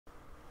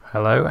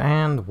Hello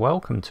and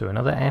welcome to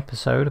another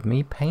episode of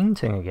me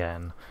painting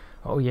again.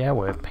 Oh yeah,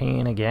 we're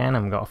painting again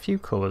and we've got a few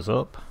colours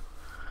up.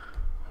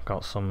 I've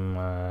got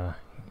some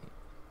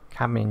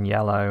cadmium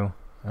yellow,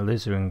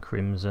 alizarin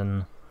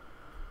crimson,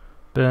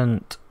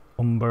 burnt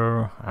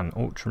umber and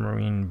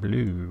ultramarine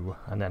blue,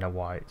 and then a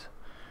white.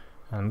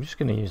 And I'm just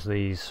going to use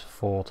these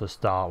four to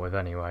start with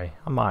anyway.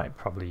 I might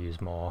probably use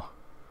more,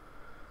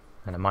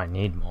 and I might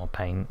need more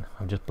paint.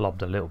 I've just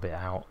blobbed a little bit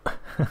out.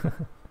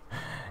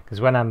 Because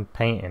when I'm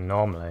painting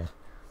normally,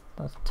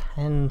 that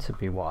tends to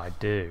be what I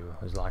do.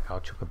 Is like I'll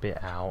chuck a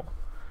bit out,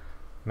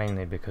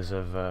 mainly because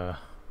of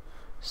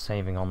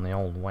saving on the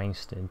old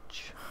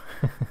wastage.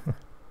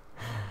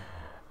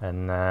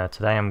 And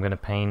today I'm going to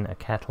paint a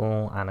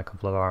kettle and a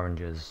couple of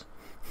oranges.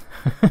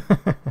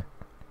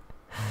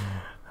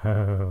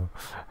 Oh,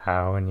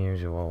 how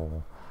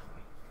unusual.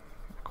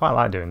 I quite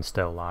like doing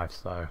still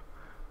lifes though.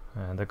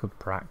 They're good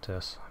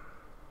practice.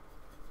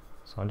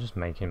 So I'm just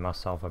making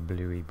myself a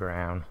bluey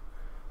brown.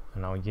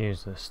 And I'll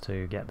use this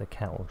to get the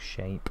kettle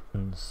shape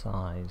and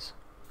size.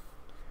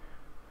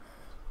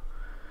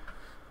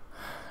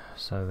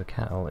 So the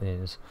kettle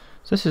is...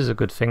 So this is a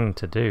good thing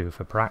to do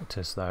for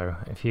practice though.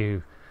 If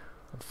you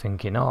are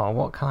thinking, oh,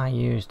 what can I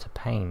use to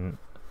paint?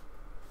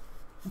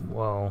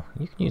 Well,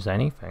 you can use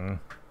anything.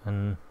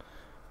 And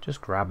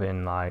just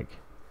grabbing like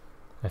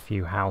a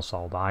few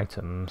household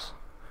items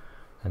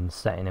and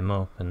setting them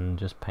up and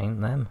just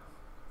paint them.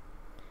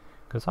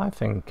 Because I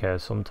think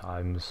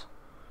sometimes...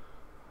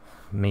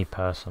 me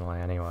personally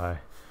anyway,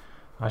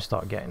 I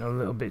start getting a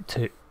little bit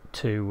too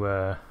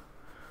I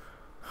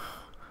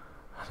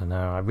don't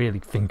know, I really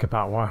think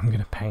about what I'm going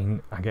to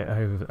paint. I get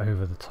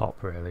over the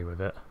top really with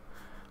it,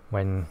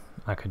 when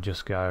I could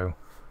just go,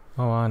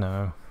 oh I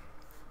know,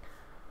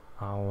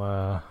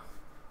 I'll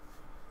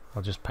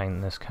just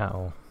paint this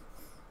kettle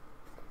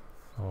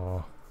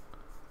or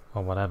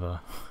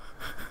whatever.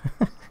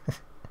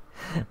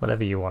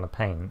 Whatever you want to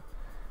paint,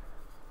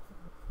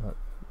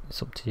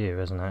 it's up to you,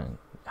 isn't it?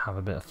 Have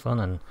a bit of fun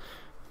and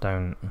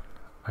don't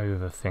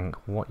overthink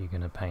what you're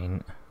going to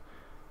paint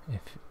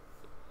if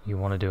you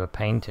want to do a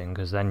painting,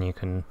 because then you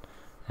can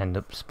end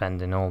up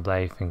spending all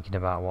day thinking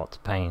about what to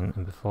paint,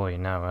 and before you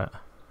know it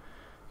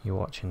you're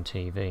watching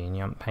TV and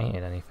you haven't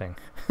painted anything.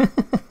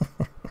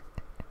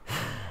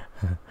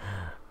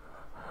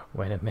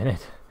 Wait a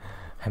minute,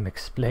 I'm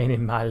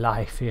explaining my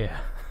life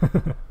here.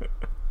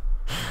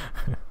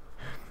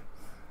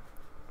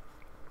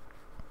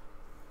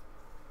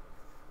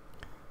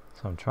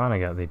 So I'm trying to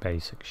get the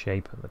basic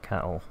shape of the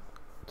kettle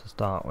to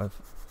start with.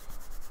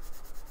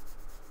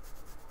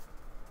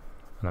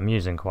 And I'm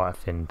using quite a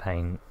thin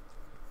paint.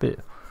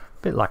 Bit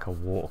like a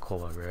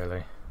watercolour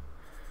really.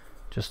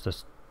 Just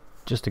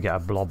to get a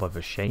blob of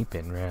a shape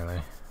in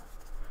really.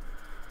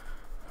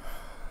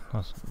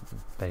 That's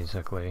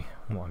basically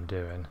what I'm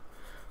doing.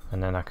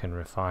 And then I can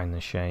refine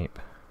the shape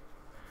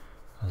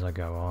as I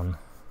go on.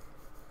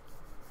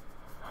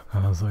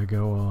 As I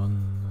go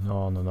on and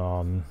on and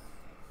on.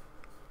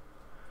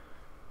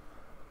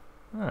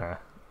 Ah,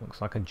 looks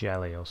like a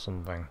jelly or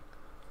something.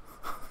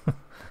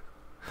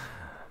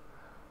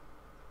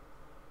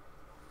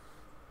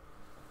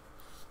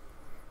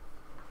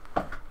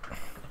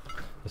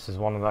 This is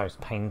one of those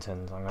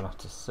paintings I'm gonna have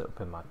to sit up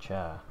in my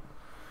chair.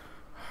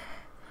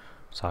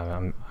 So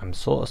I'm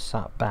sort of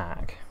sat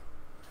back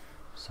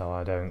so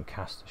I don't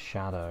cast a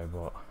shadow,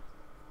 but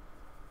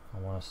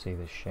I want to see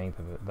the shape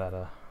of it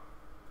better.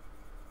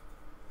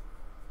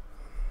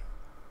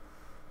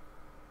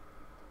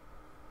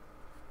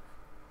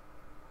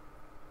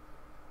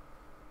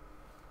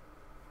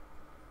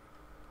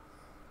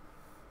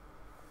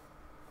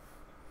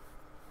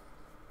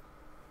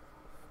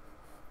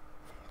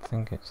 I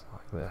think it's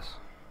like this.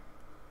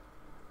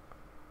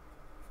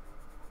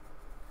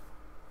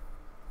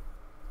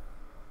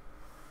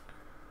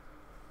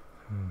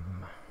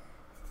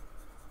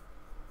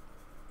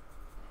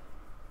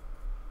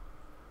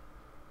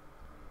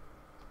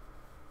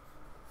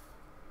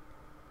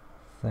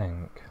 I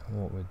think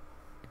what we've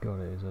got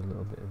is a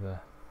little bit of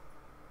a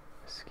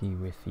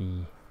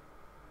ski-whiffy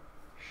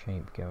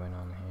shape going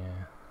on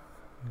here.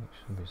 It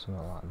should be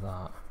something like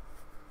that.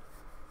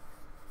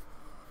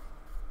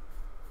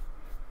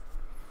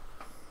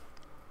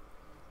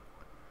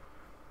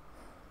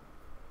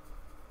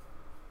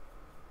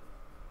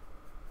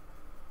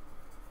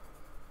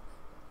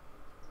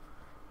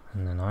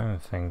 And then I'm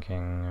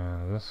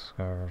thinking this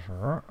goes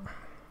right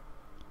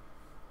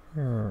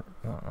here,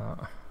 like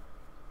that.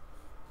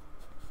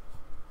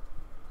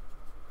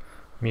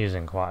 I'm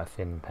using quite a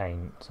thin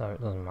paint, so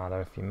it doesn't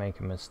matter if you make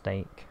a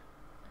mistake.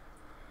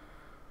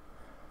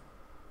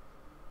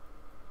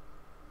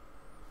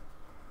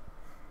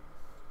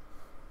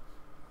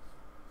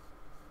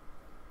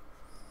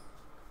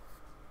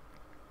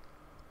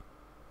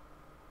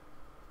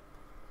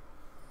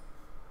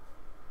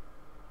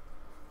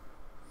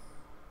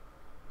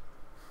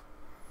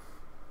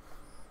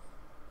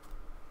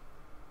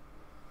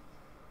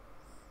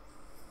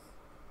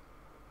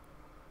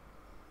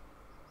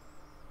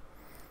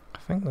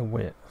 I think the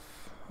width,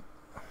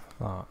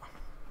 that,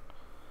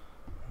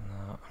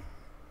 and that.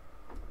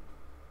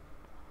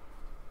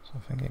 So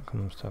I think it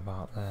comes to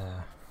about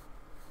there.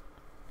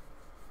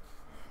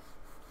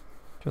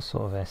 Just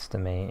sort of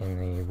estimating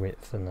the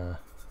width and the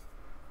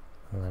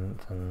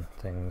length and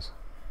things.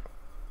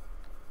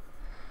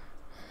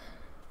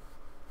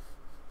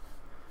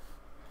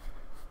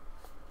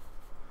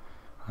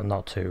 I'm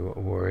not too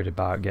worried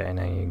about getting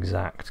an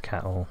exact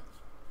kettle.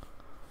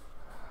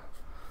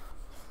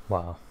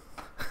 Well,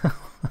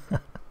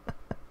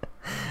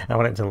 I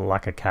want it to look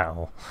like a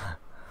kettle.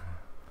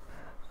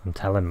 I'm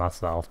telling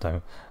myself,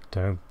 don't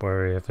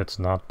worry if it's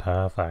not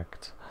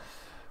perfect.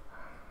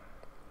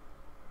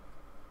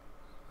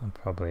 I'll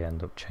probably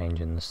end up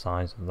changing the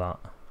size of that.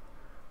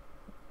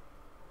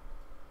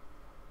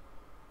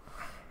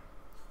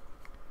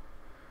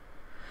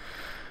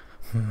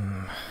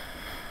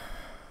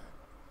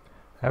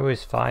 I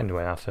always find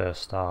when I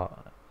first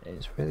start,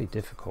 it's really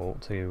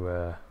difficult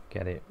to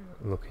get it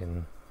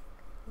looking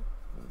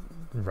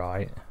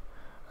right,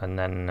 and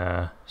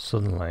then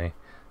suddenly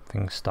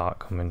things start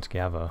coming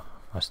together.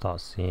 I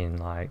start seeing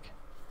like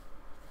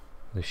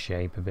the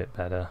shape a bit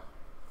better.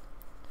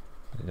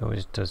 It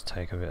always does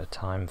take a bit of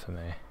time for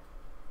me.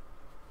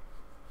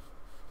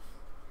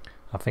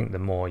 I think the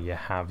more you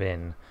have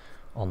in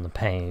on the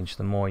page,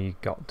 the more you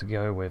got to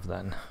go with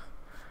then,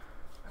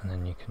 and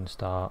then you can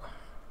start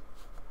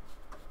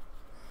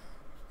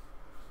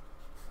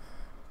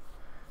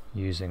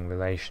using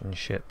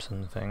relationships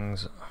and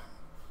things.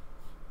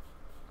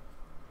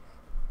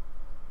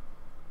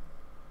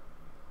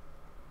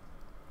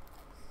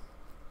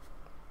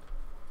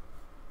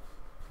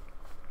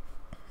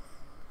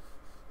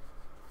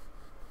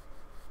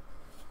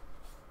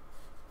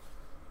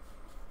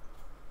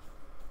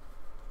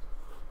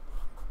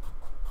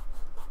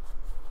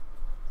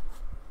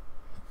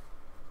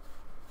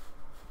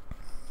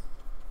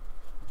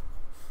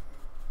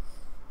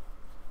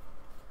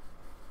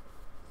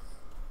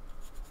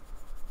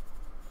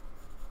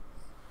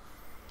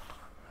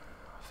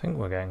 I think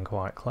we're getting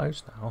quite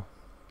close now.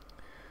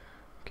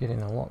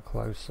 Getting a lot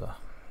closer.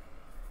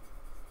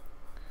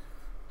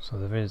 So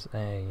there is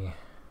a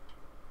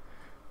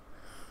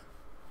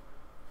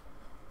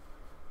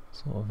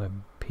sort of a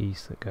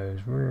piece that goes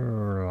like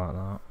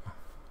that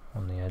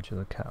on the edge of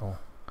the kettle,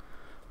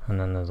 and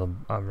then there's a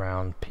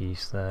round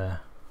piece there.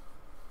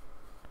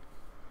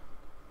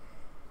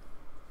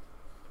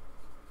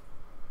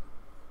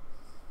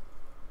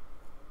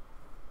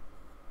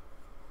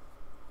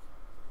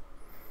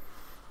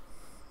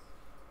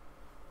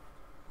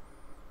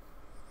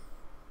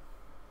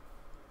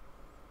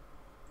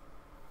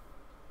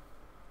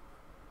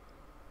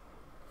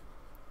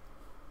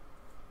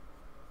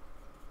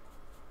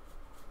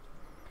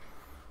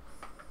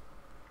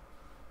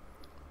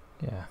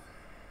 Yeah,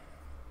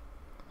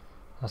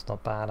 that's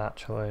not bad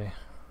actually.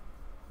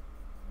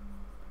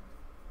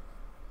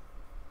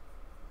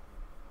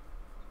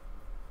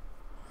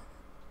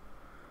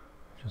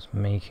 Just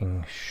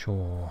making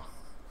sure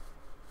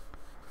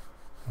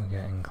we're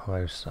getting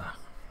closer.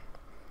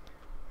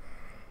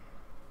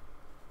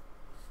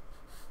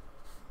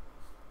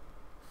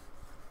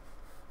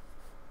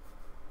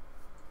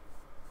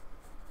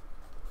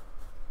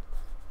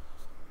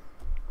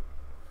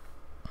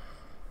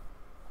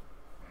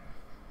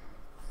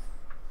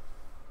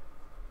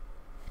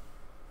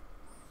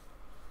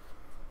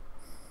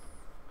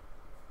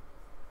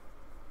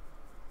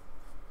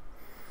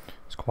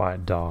 It's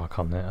quite dark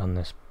on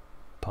this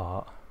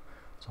part,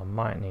 so I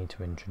might need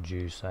to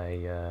introduce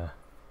a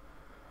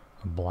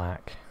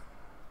black.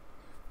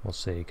 We'll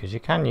see, because you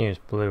can use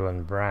blue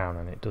and brown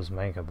and it does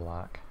make a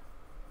black.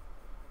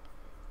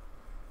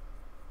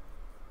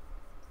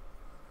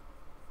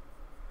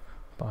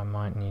 But I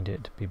might need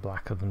it to be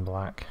blacker than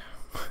black.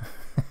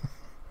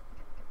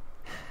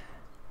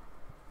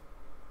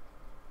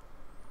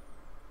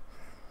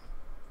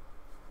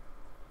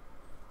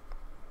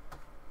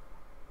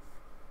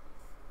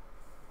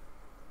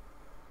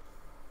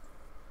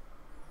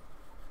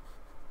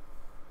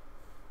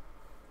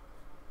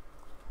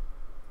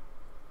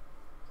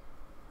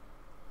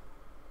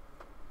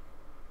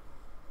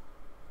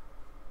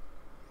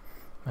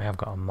 I have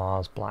got a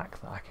Mars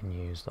black that I can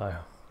use though,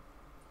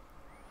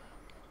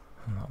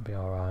 and that'll be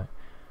alright.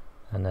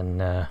 And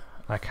then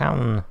I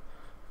can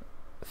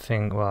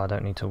think, well, I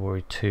don't need to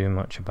worry too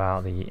much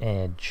about the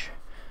edge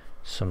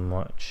so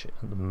much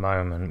at the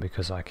moment,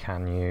 because I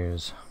can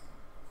use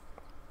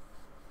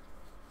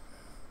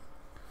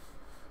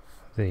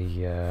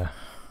the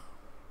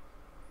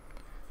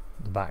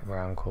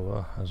background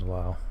colour as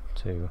well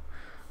to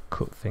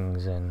cut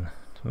things in,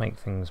 to make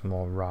things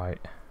more right.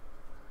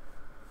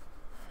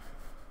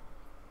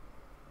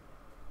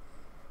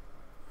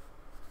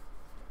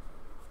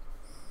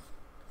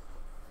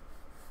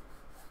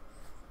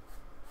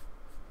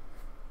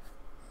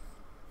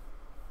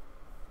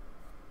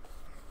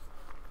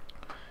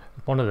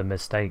 One of the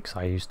mistakes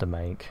I used to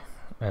make,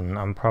 and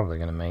I'm probably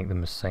going to make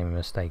the same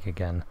mistake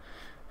again,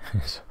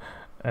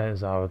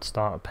 is I would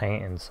start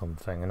painting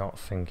something and not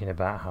thinking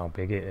about how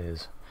big it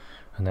is,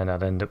 and then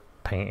I'd end up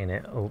painting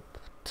it up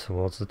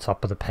towards the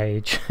top of the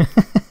page.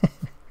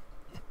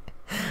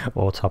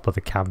 or top of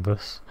the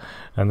canvas,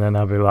 and then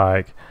I'll be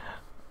like,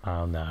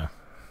 oh no,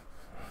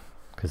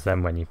 because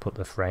then when you put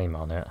the frame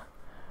on it,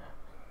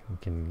 you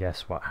can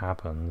guess what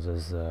happens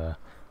as the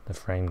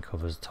frame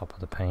covers top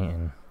of the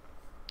painting.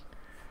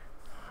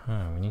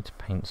 Oh, we need to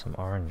paint some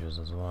oranges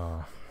as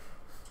well.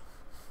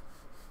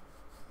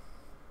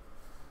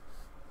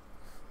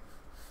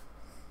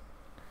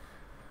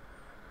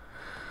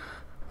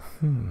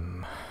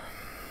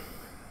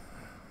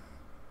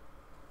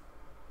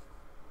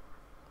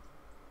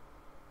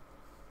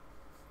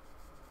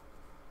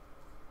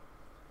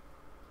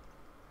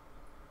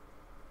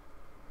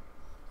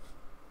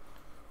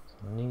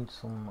 I need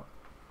some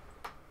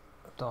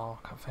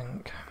dark, I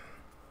think.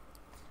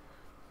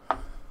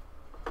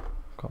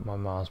 Got my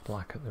Mars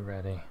black at the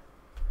ready.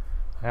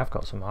 I have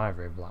got some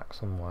ivory black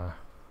somewhere.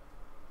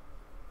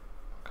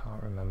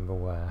 Can't remember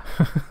where.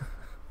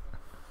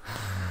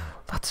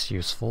 That's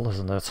useful,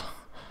 isn't it?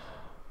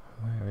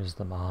 Where is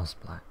the Mars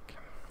black?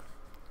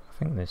 I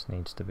think this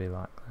needs to be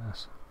like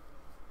this.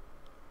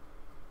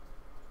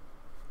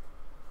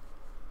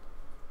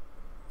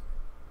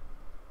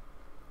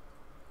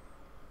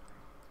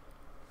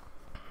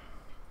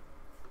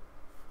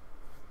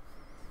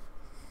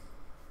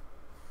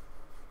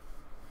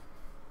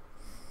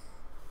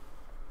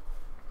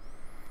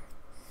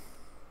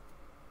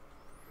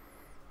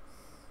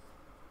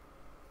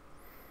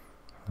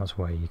 That's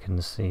where you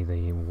can see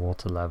the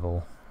water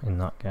level in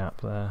that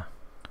gap there.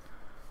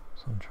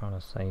 So I'm trying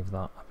to save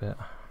that a bit.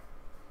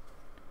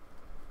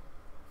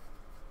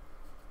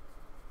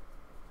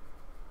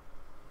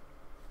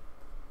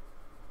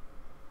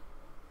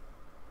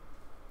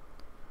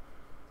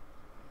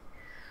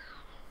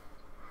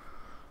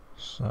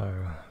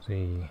 So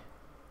the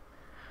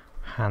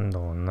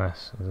handle on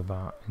this is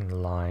about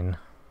in line.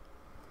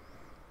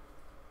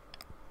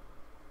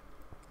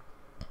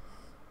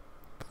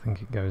 I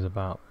think it goes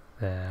about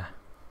there.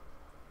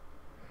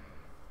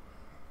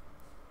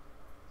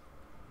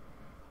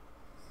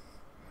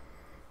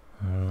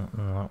 And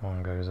that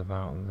one goes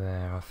about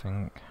there, I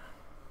think.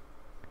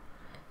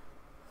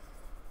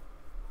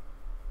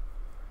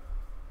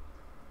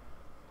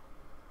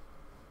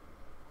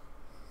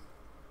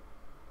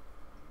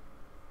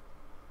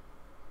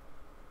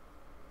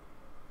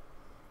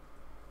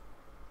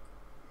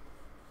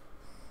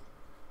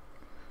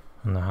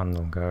 And the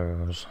handle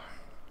goes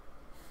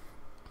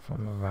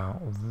from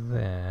about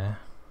there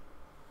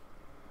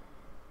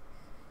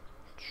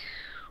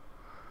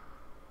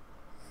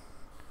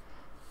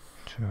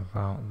to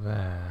about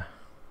there.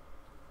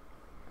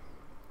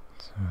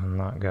 So, and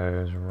that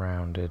goes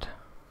rounded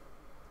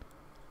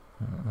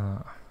like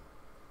that.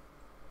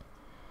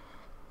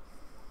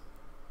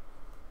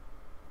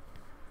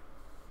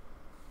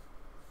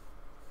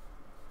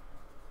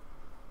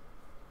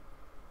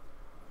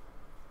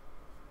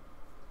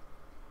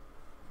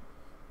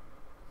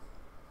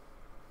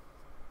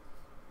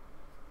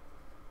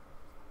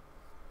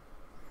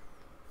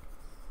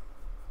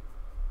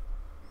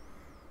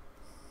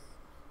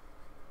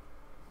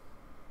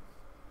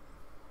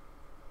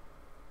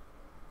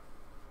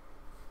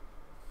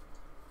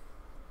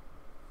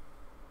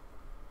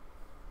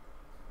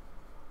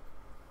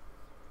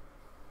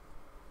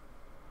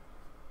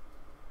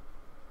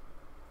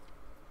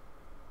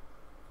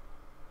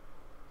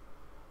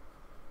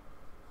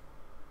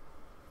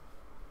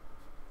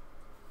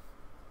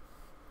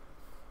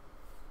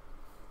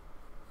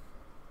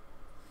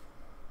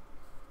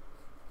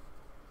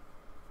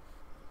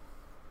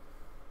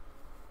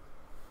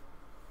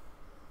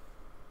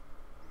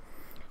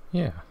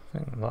 Yeah, I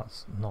think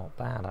that's not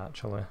bad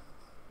actually.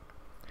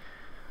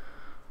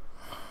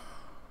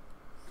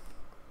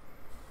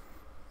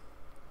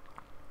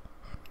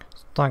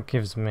 That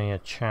gives me a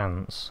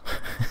chance.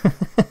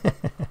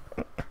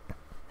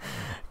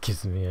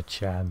 Gives me a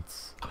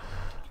chance.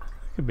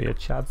 Could be a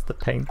chance to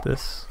paint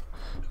this.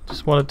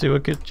 Just want to do a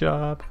good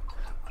job.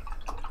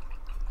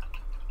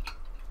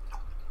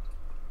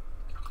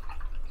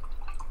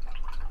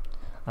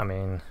 I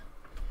mean,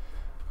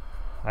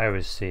 I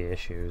always see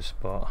issues,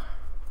 but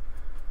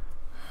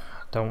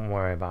don't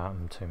worry about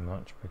them too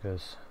much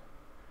because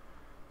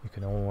you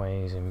can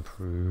always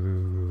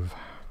improve.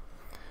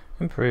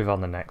 Improve on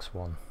the next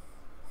one.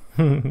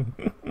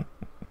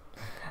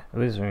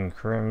 Alizarin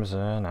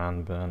crimson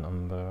and burnt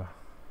umber.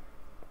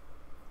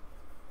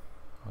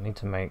 I need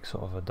to make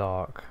sort of a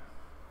dark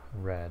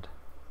red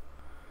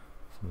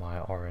for my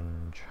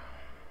orange.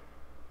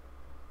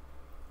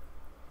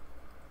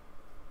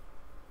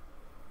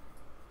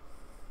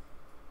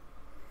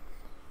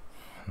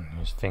 I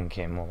was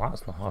thinking, well,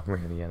 that's not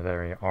really a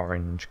very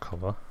orange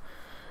colour,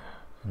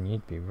 and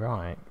you'd be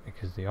right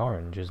because the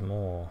orange is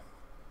more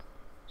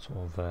sort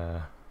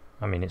of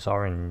I mean, it's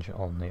orange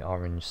on the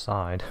orange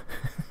side,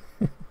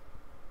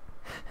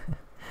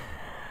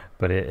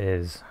 but it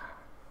is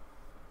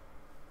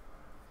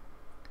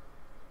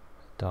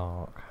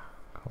dark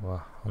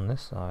colour on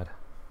this side,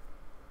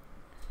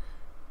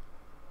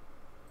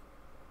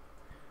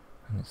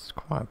 and it's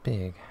quite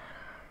big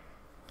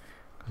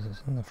because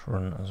it's in the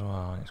front as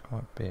well. It's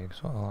quite big,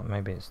 so like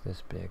maybe it's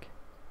this big.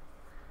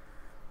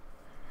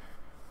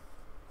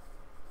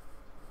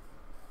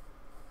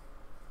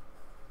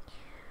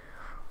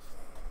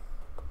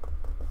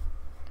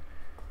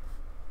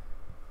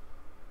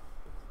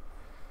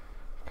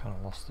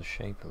 lost the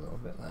shape a little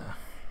bit there.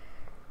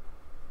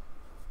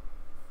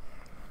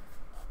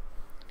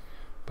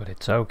 But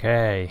it's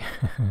okay,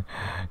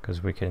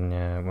 because we can,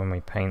 when we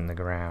paint the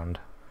ground,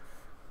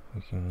 we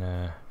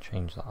can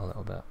change that a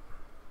little bit.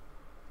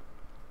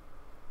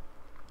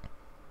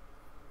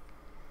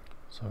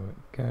 So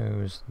it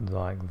goes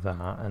like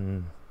that,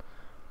 and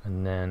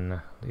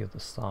then the other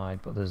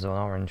side, but there's an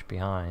orange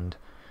behind,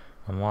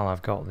 and while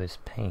I've got this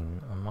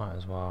paint, I might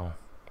as well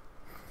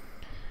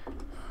could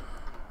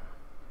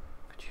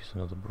use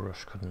another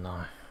brush, couldn't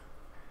I?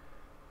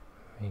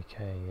 Make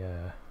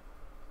a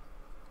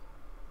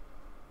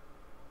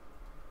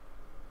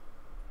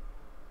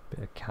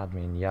bit of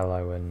cadmium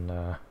yellow and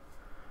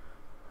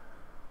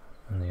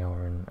the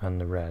orange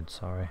and the red,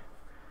 sorry.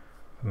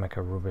 Make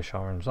a rubbish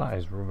orange. That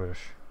is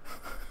rubbish.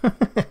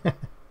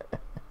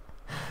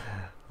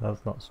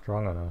 That's not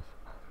strong enough.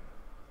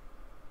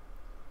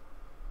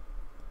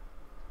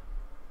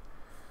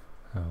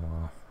 Oh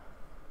well.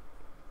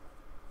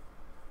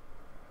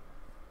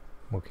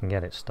 We can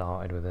get it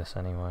started with this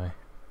anyway.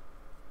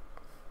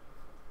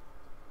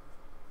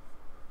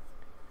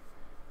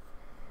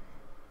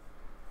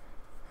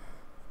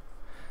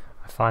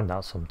 I find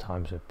that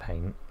sometimes with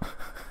paint.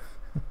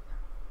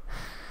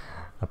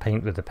 I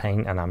paint with the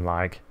paint and I'm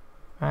like,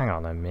 hang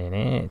on a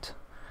minute,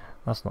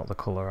 that's not the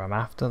colour I'm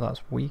after,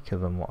 that's weaker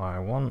than what I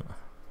want.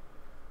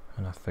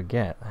 And I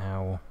forget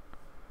how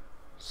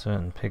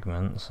certain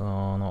pigments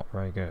are not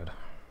very good.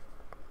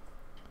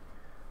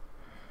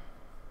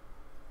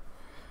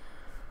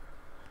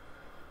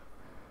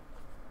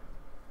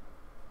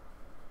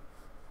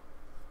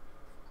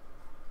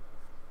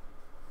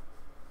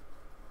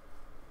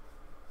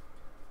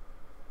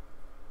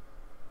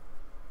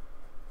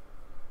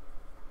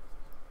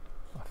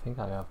 I think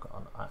I have got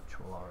an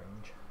actual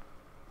orange.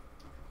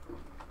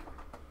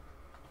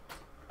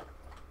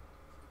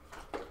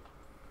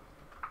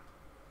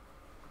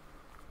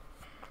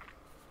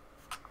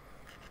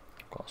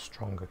 I've got a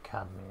stronger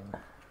cadmium.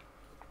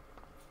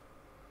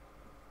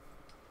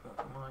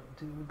 That might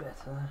do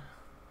better.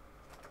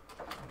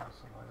 What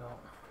else have I got?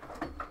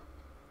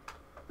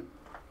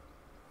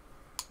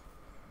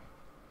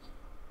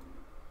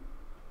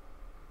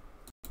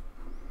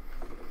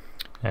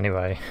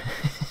 Anyway.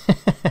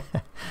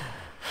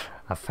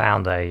 I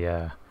found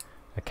a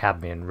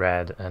cadmium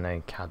red and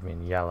a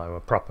cadmium yellow,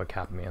 a proper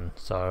cadmium,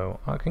 so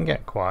I can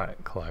get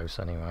quite close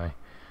anyway.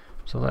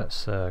 So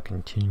let's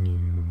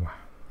continue.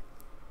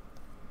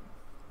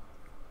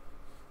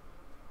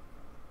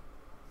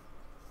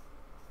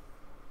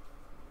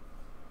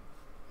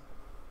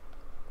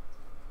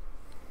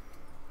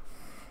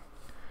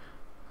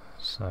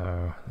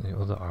 So the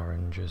other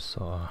orange is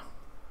sort of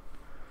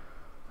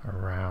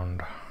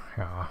around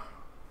here.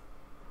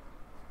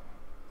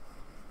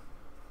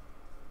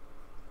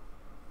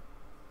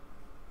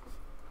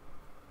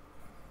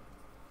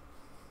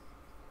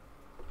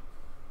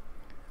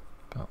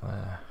 About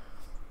there.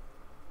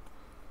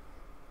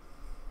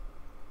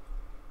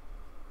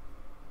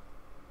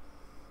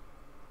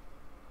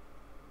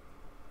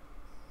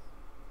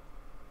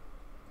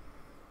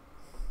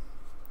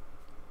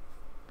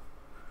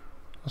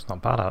 That's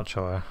not bad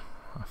actually.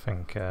 I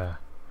think I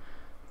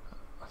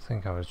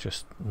was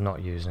just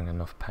not using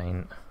enough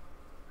paint.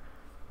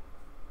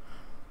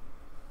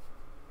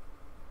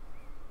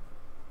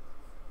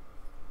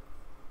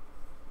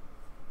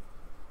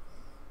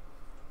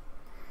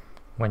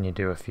 When you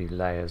do a few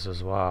layers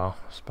as well,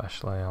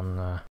 especially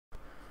on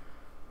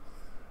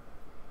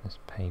this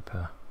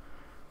paper,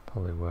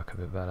 probably work a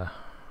bit better.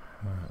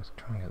 Alright, let's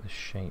try and get this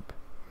shape.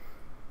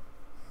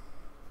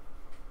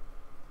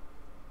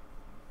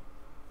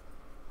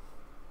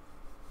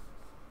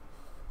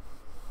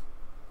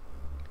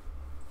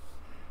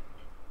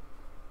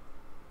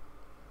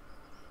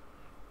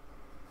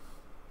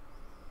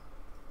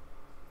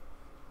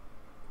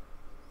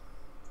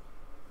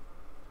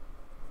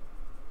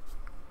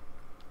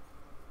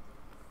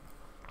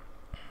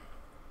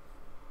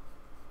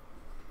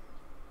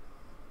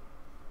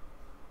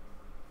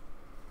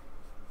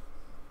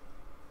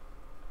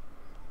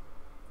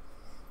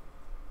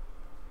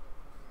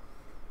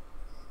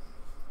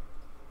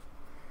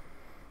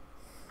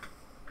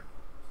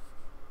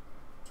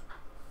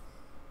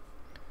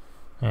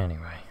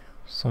 Anyway,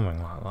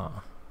 something like that.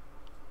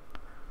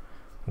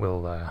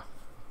 We'll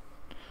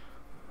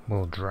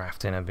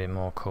draft in a bit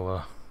more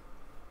colour.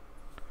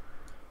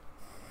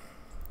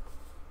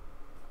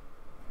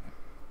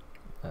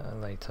 At a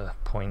later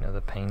point of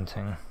the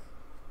painting.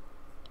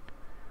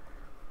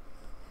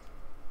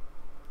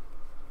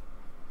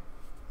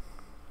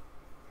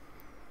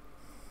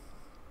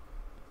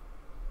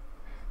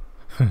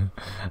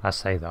 I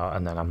say that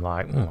and then I'm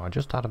like, I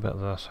just had a bit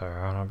of this here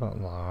and a bit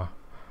of that.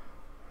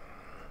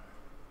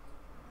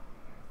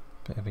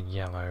 Bit of a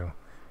yellow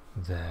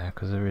there,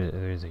 because there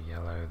is a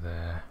yellow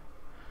there.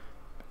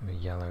 Bit of a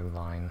yellow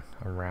line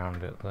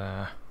around it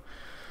there.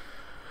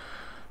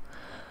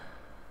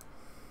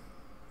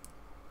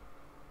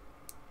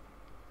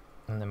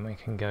 And then we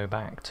can go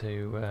back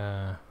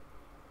to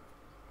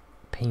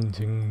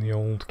painting the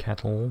old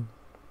kettle.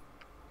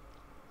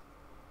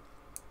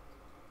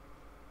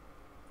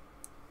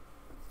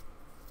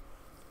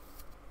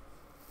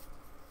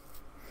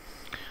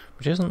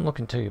 which isn't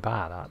looking too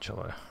bad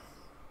actually.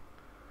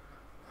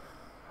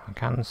 I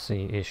can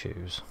see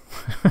issues.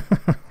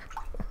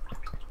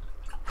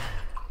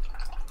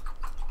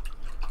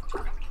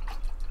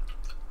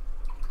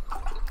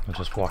 I'll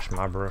just wash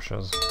my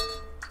brushes.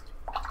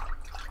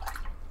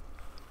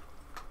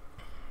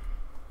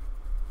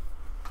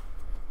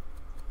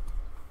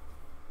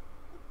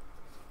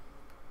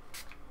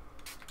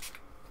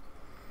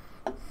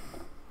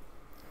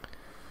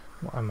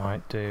 What I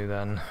might do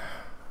then,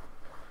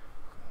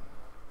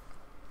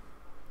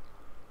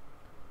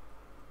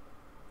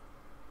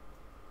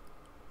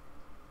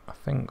 I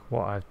think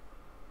what I've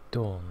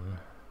done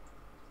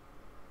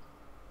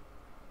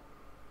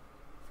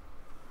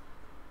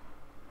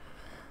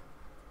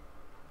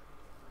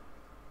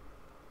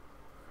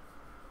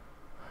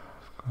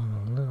I've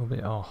gone a little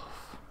bit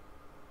off,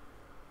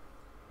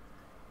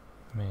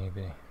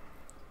 maybe.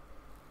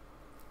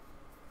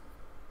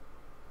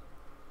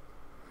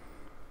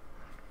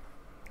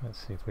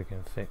 Let's see if we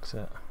can fix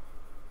it.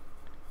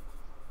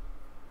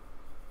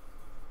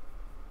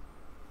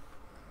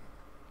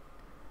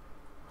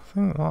 I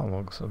think that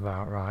looks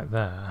about right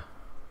there.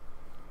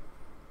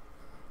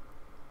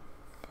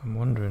 I'm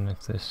wondering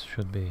if this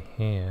should be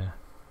here.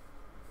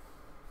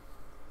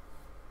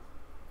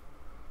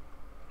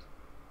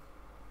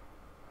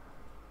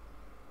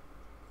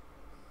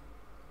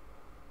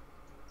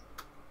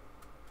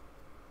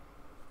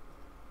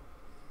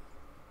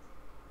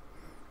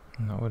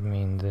 And that would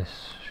mean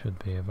this should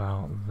be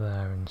about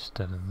there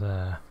instead of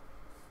there.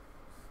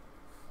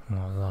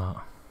 Like that.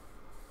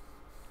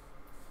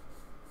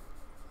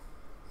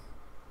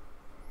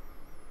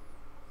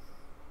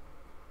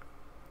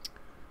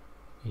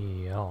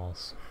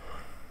 Yes.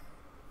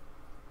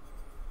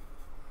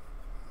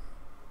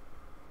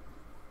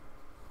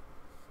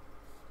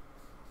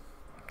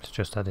 It's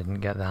just I didn't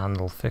get the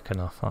handle thick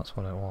enough, that's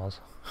what it was.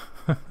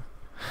 I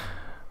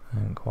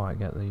didn't quite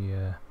get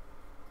the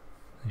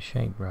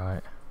shape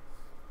right.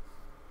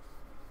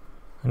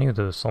 I knew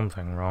there was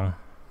something wrong.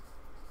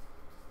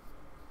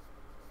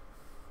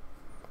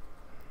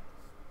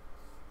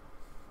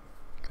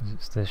 Because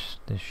it's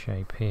this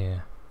shape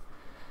here.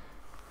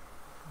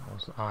 I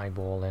was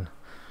eyeballing.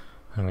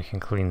 And we can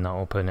clean that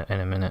up in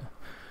a minute.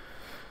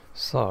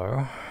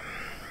 So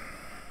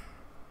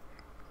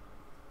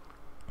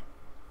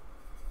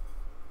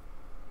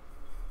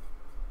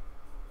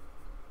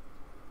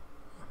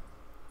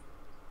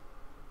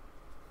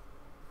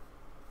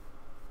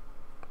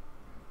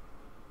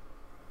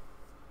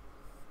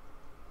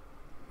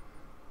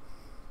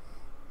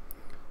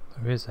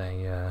there is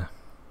a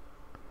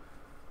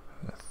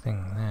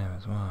thing there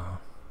as well.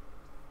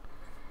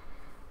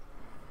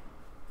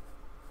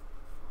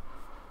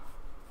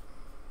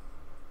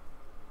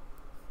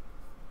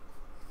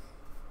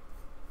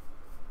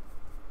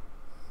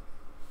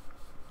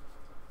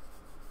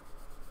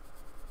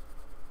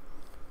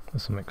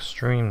 There's some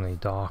extremely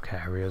dark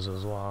areas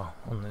as well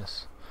on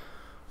this.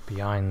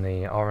 Behind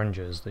the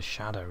oranges, the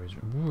shadow is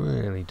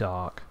really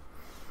dark.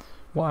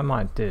 What I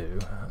might do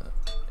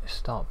is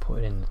start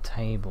putting in the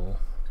table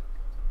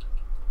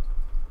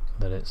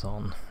that it's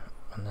on,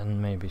 and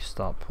then maybe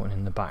start putting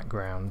in the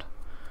background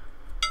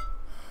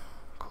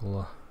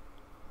colour.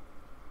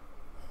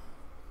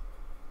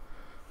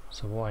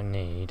 So what I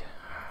need,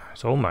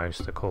 it's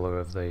almost the colour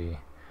of the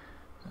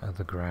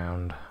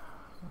ground,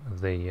 of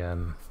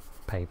the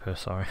paper,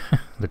 sorry,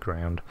 the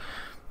ground,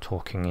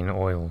 talking in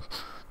oil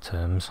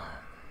terms,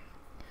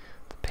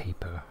 the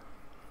paper.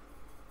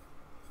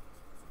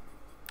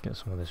 Get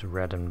some of this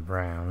red and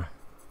brown.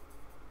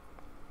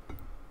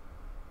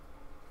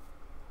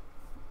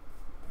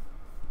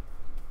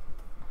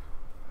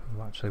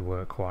 It'll actually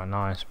work quite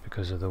nice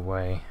because of the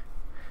way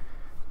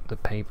the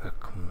paper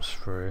comes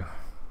through.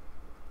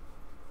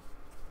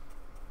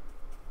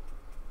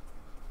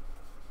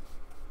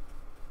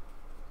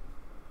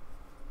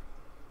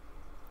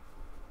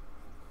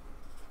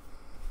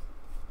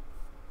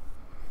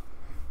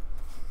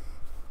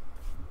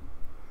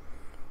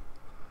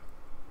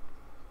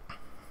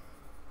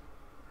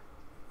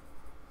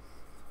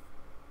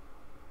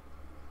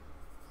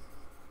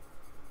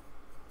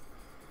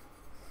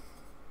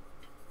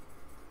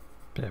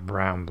 Bit of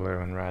brown, blue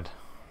and red.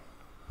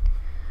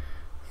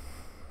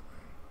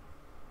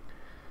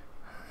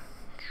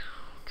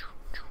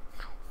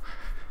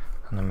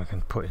 And then we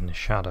can put in the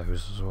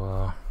shadows as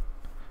well.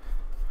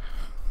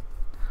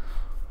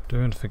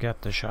 Don't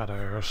forget the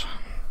shadows.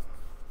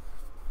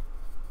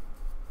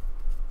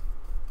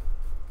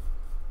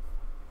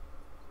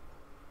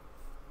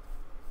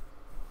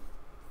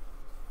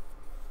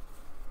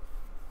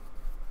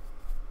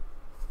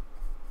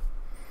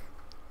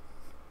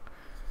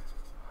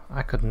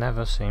 I could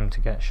never seem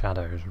to get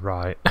shadows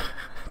right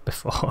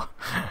before.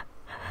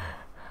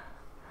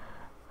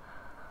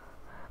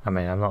 I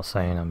mean, I'm not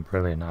saying I'm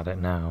brilliant at it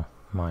now,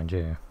 mind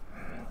you.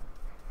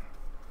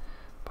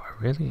 But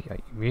I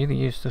really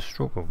used to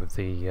struggle with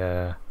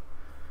the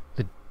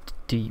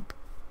deep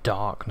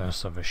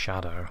darkness of a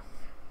shadow.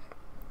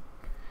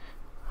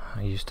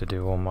 I used to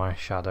do all my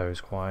shadows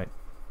quite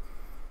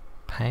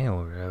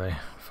pale, really,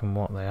 from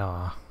what they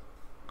are.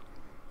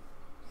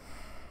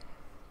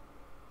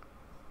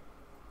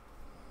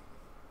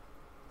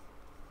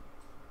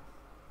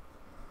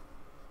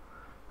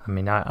 I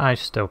mean, I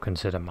still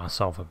consider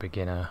myself a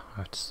beginner, I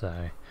have to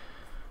say.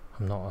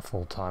 I'm not a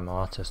full-time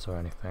artist or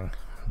anything.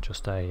 I'm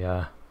just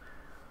I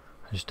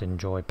just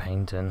enjoy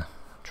painting.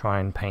 Try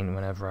and paint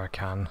whenever I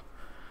can.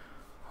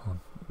 Or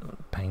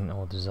paint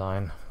or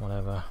design,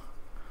 whatever.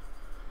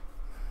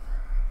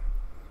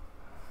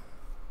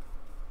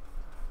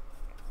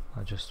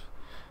 I just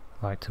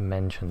like to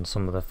mention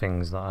some of the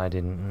things that I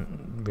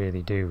didn't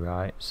really do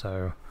right,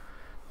 so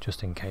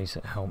just in case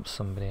it helps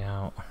somebody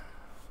out.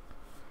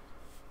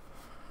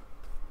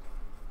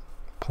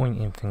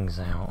 Pointing things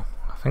out.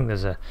 I think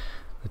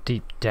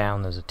deep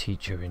down there's a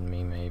teacher in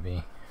me,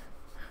 maybe.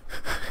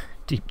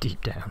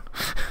 deep down.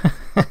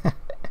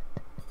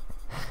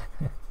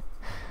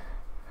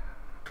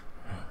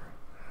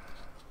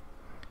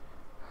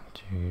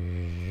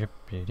 Here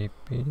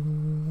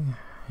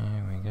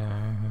we go.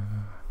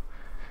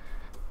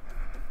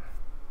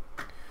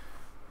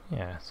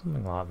 Yeah,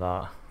 something like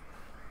that.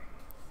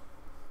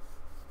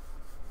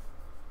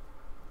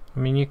 I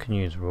mean, you can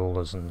use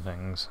rulers and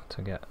things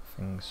to get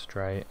things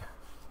straight.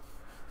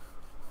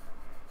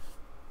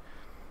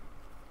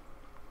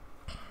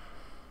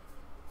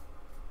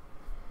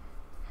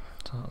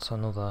 So that's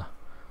another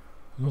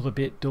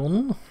bit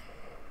done.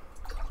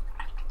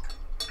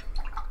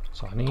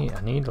 So I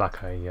need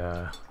like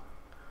a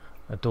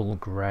dull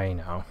grey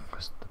now,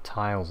 because the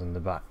tiles in the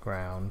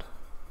background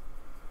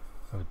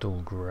are a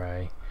dull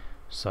grey.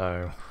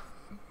 So,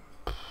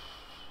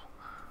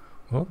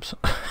 whoops.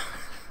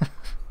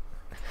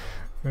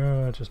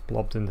 I just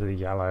blobbed into the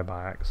yellow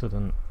by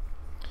accident.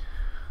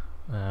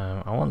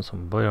 I want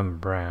some blue and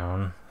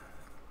brown.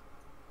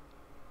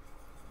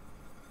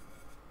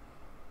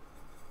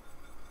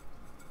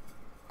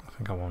 I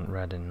think I want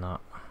red in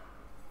that.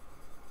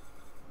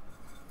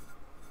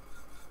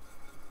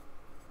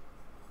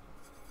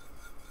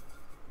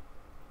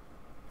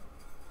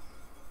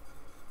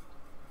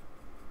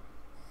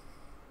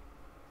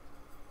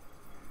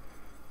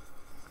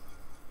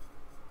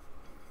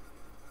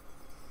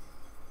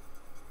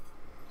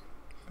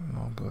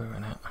 More blue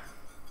in it.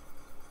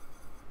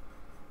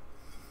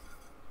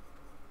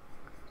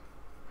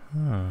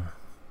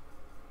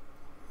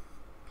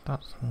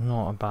 That's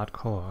not a bad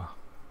colour.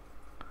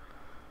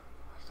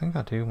 I think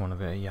I do want a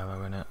bit of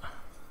yellow in it.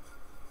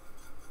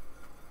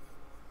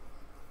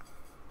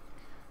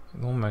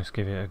 It'll almost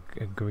give it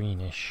a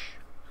greenish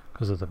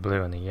because of the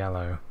blue and the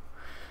yellow.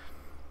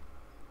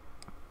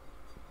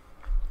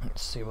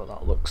 Let's see what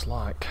that looks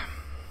like.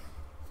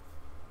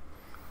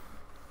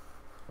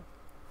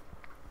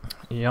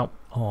 Yep,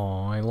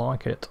 I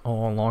like it. I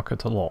like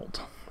it a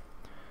lot.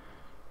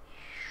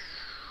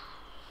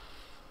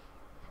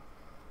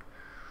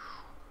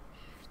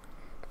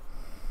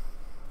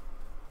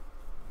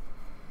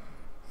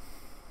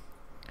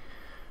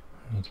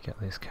 I need to get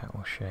this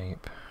kettle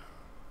shape.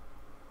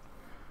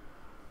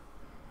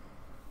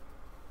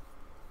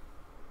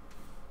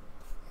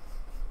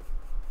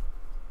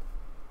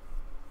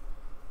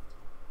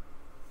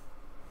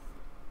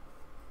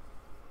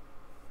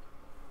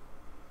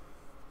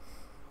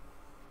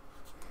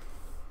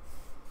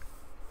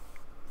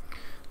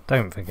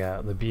 Don't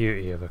forget, the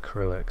beauty of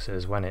acrylics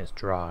is when it's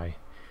dry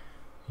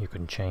you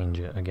can change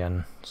it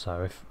again,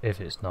 so if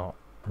it's not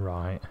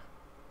right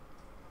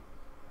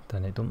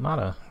then it doesn't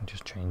matter, you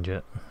just change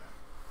it.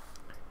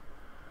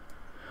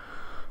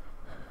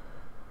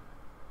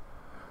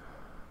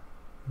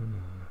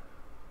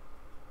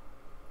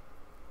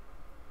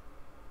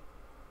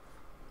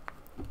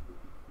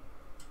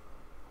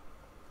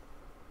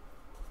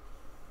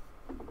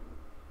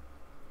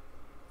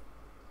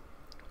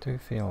 I do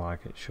feel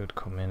like it should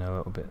come in a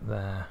little bit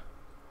there,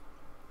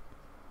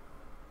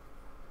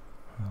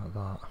 like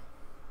that.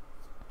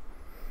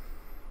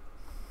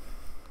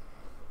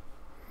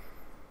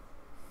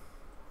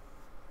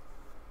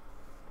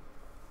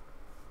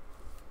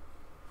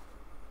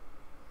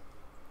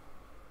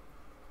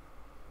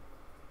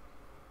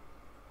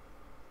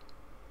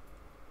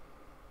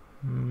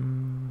 No,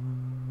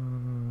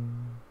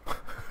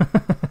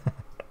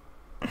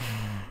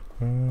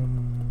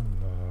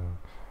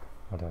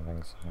 I don't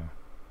think so.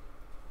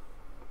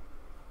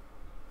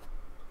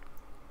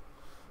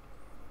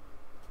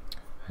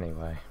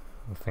 Anyway,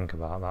 we'll think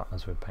about that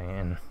as we're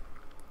painting.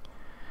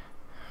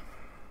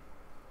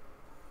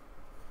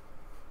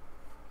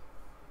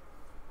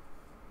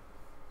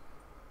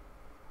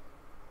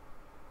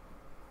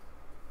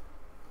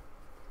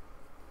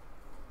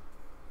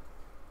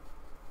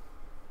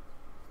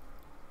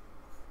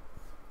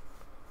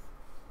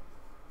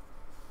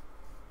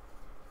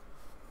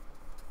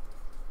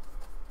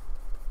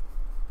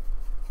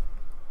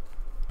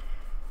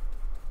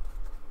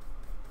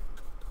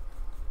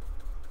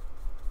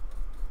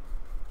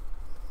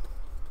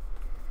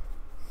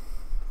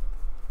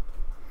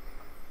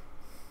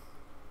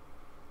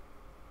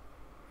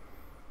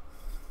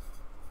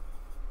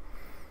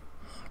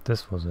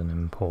 This was an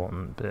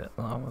important bit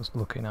that I was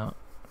looking at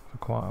for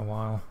quite a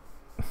while.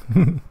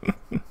 And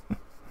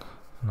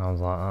I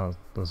was like, oh,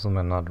 there's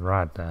something not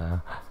right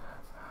there.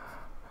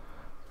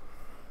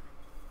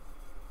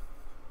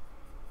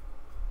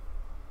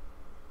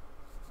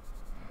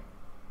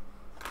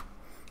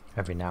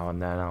 Every now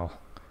and then I'll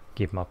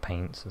give my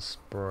paints a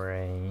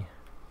spray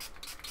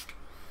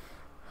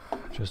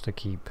just to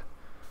keep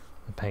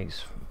the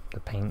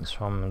paints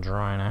from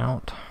drying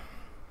out.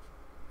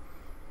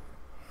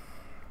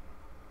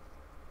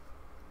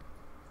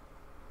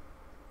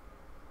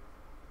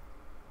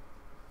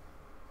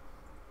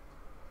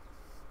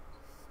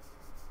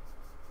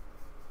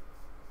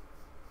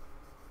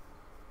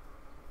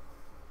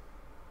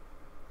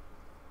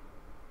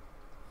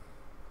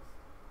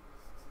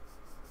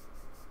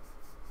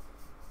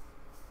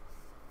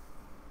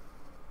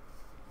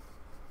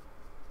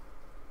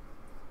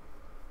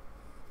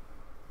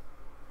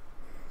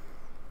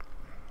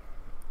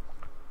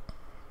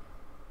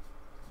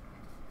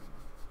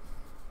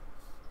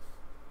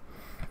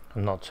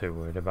 I'm not too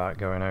worried about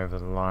going over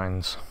the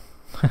lines.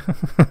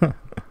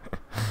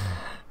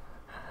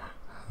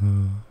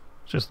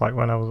 Just like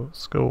when I was at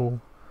school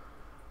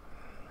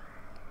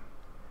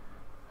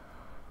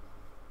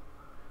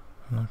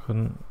and I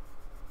couldn't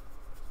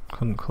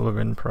colour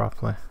in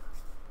properly.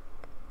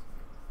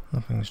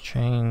 Nothing's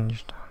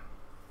changed.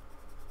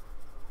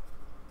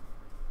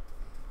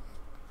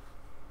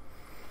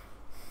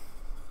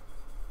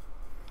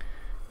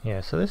 Yeah,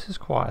 so this is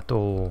quite a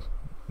dull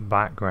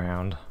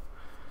background.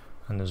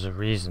 And there's a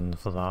reason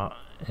for that,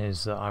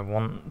 is that I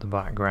want the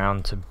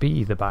background to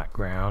be the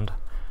background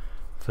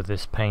for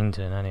this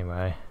painting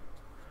anyway.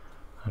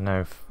 I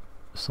know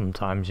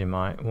sometimes you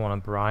might want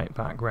a bright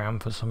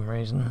background for some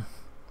reason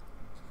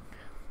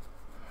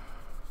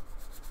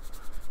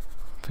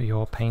for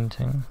your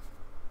painting.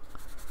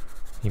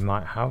 You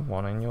might have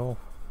one in your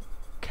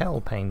Kettle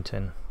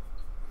painting,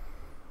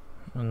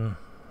 and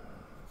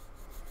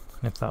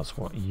if that's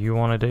what you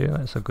want to do,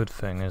 that's a good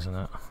thing, isn't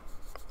it?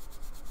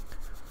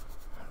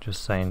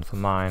 Just saying, for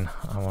mine,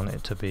 I want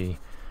it to be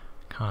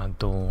kind of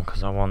dull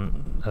because I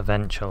want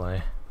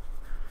eventually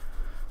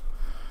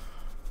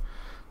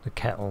the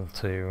kettle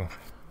to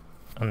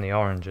and the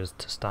oranges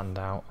to stand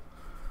out.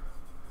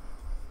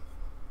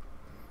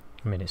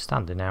 I mean, it's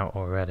standing out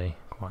already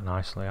quite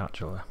nicely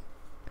actually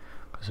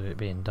because of it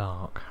being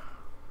dark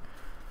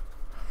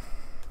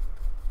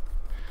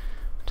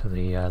to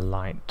the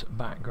light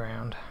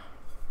background.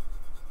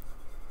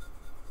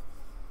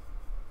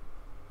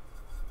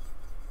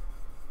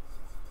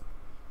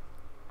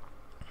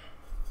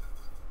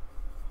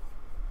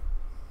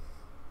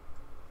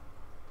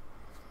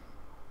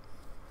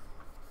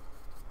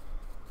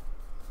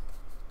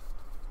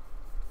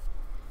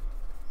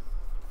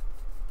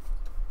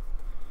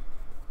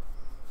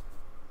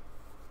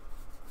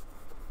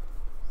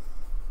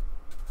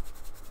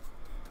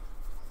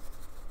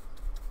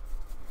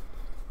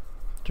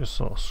 Just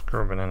sort of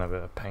scrubbing in a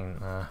bit of paint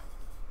there.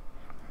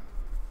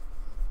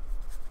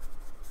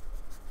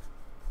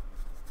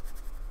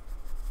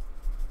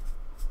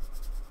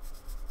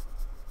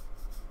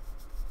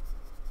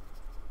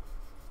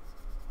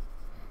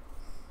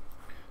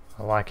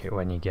 I like it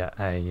when you get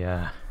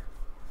a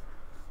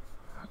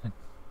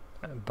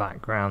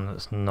background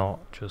that's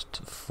not just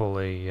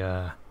fully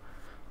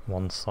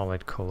one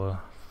solid colour.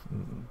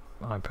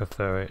 I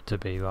prefer it to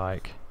be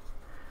like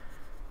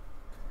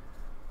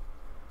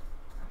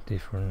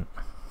different,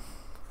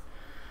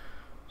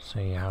 so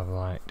you have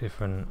like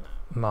different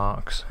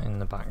marks in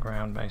the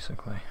background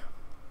basically.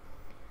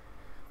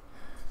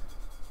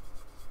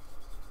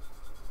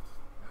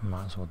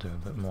 Might as well do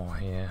a bit more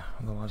here,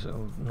 otherwise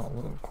it'll not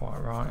look quite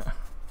right.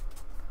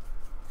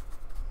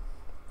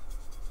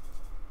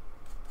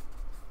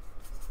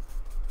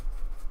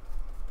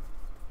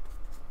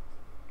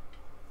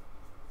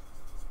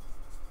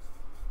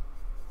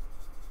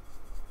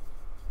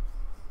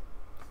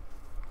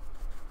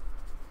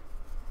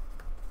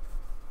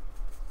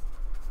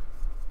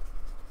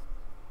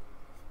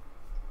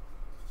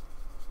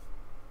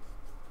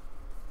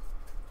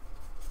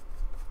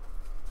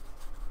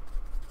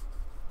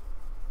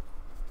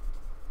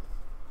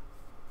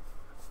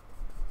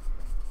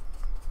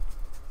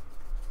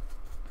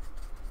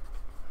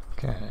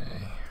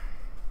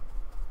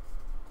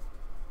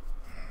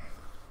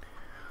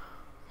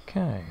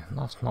 Okay,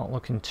 that's not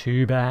looking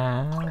too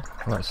bad.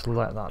 Let's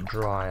let that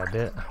dry a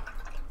bit.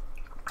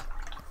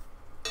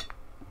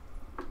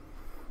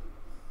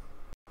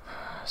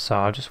 So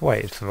I just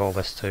waited for all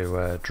this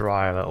to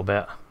dry a little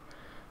bit,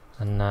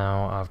 and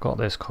now I've got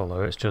this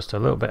colour. It's just a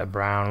little bit of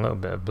brown, a little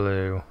bit of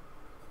blue,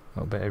 a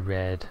little bit of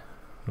red,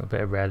 a little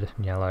bit of red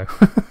and yellow,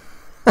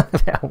 a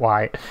bit of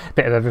white, a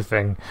bit of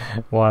everything.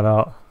 Why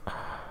not?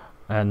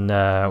 And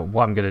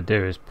what I'm going to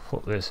do is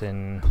put this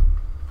in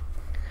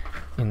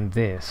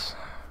this,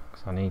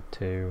 because I need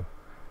to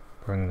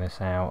bring this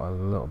out a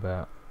little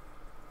bit.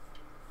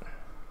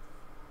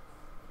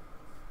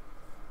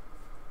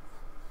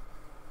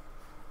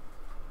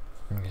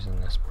 I'm using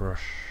this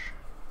brush.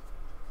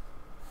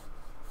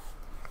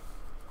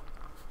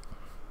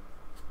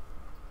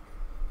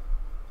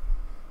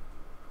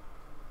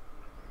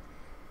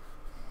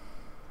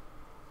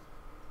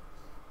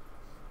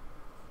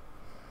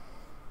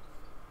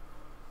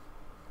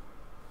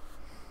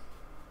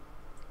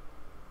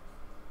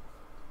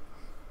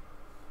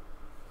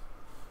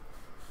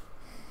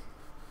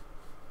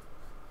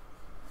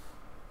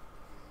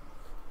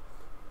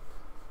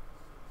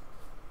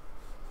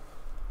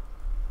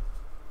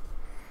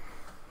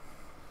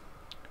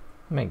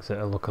 Makes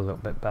it look a little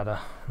bit better.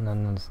 And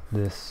then there's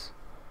this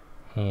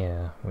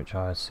here, which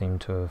I seem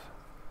to have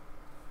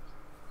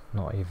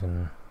not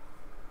even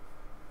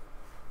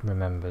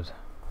remembered.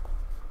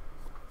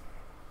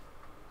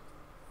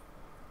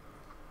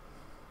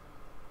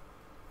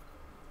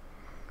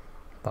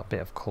 That bit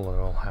of colour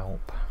will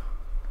help.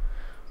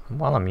 And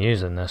while I'm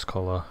using this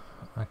colour,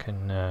 I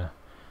can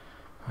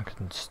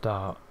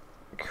start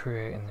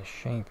creating the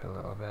shape a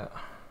little bit.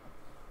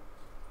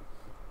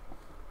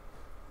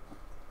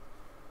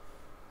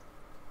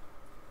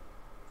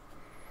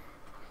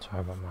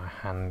 Sorry about my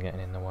hand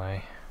getting in the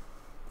way.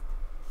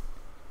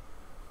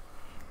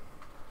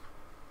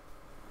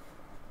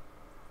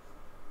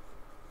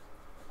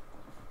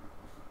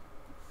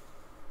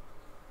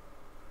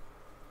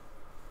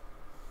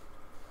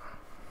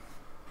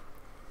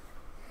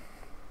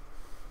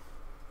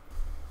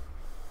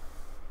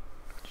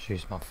 Just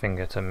use my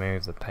finger to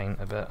move the paint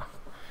a bit.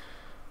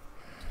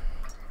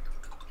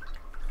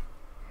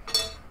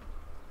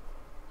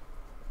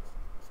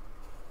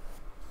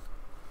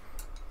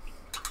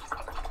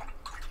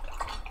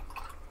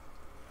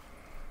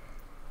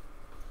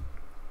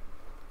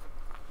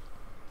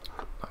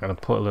 I'm going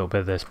to put a little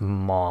bit of this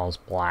Mars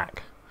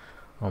black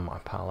on my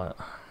palette,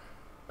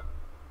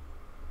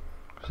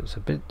 because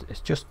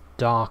it's just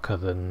darker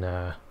than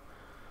the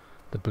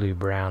blue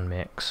brown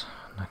mix,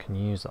 and I can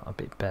use that a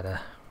bit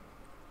better.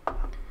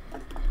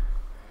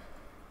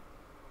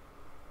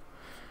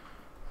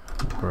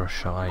 What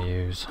brush shall I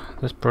use?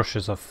 This brush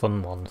is a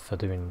fun one for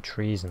doing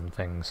trees and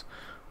things,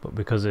 but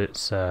because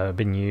it's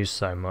been used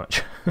so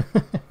much,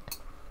 it's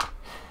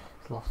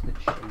lost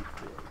its shape.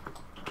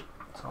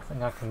 So I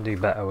think I can do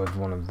better with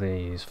one of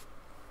these,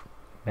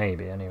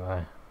 maybe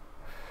anyway.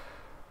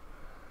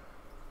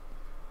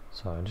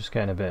 So I'm just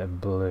getting a bit of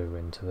blue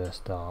into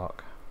this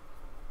dark,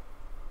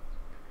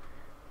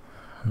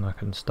 and I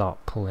can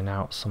start pulling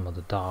out some of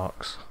the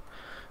darks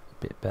a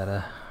bit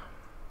better.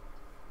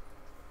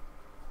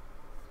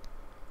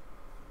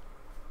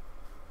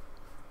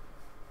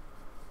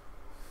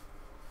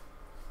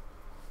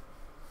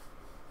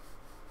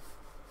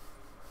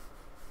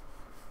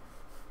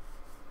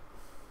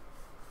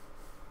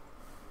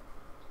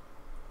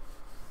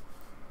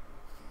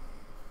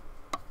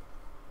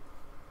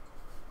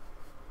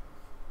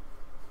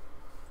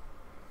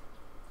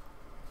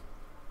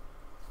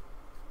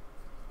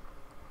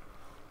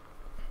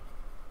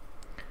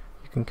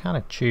 You can kind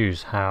of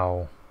choose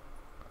how,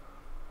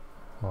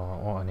 well,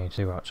 what I need to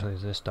do actually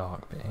is this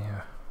dark bit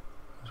here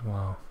as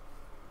well,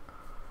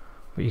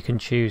 but you can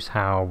choose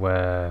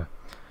how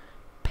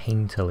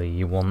painterly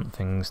you want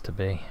things to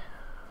be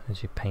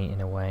as you're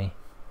painting away.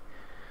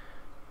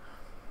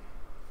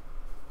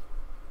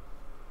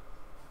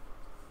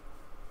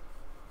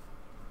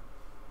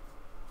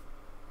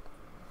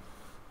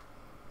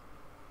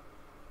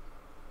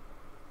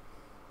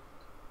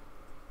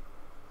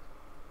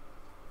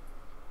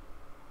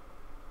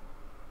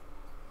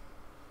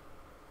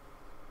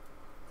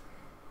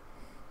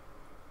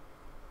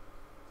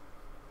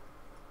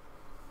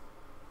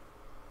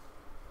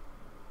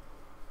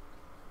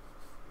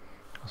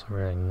 That's a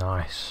really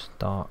nice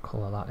dark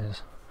colour that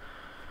is.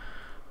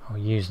 I'll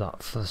use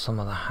that for some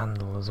of the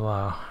handle as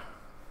well.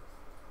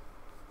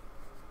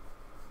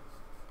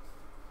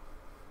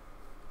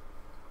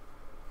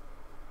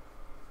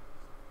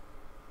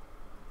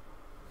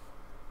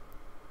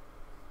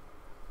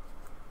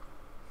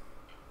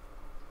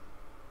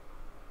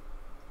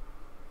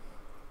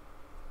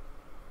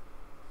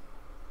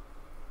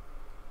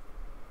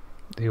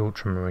 The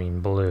ultramarine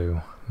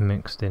blue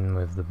mixed in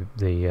with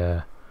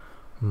the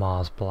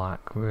Mars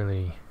black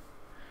really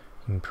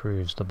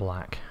improves the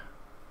black.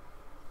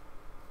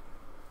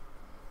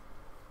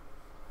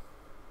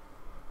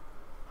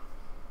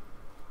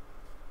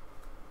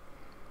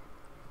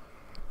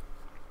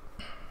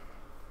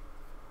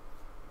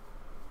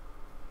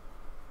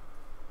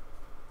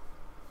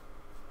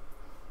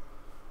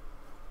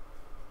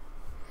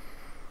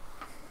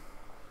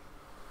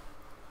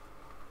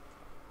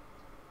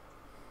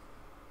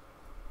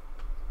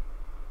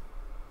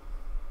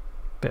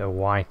 Bit of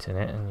white in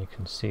it, and you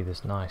can see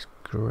this nice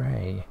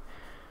grey.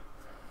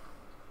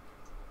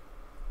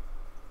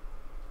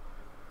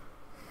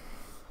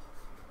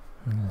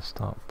 I'm going to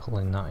start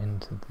pulling that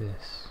into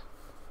this.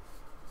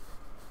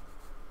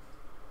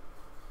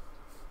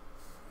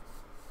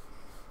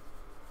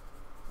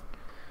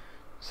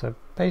 So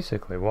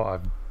basically what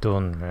I've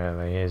done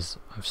really is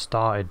I've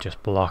started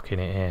just blocking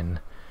it in,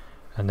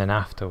 and then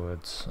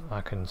afterwards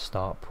I can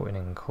start putting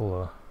in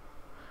colour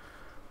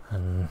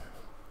and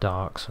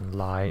darks and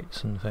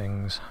lights and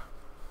things.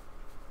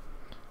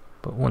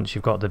 But once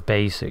you've got the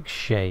basic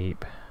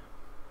shape,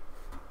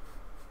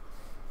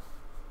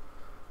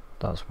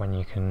 that's when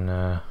you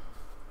can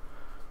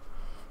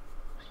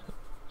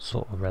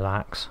sort of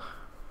relax.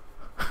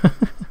 You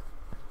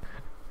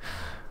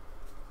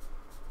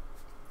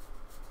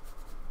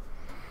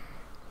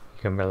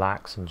can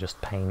relax and just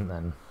paint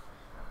then.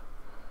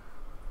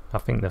 I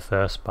think the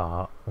first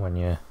part, when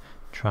you're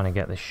trying to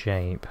get the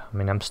shape. I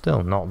mean, I'm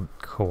still not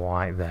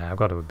quite there, I've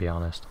got to be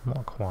honest. I'm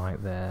not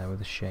quite there with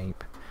the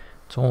shape.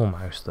 It's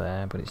almost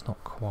there, but it's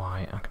not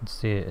quite. I can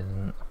see it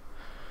isn't,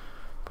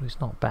 but it's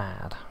not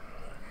bad.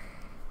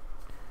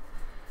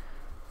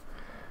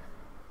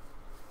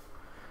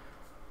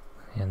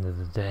 At the end of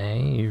the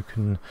day, you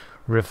can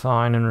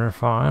refine and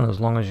refine as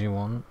long as you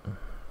want.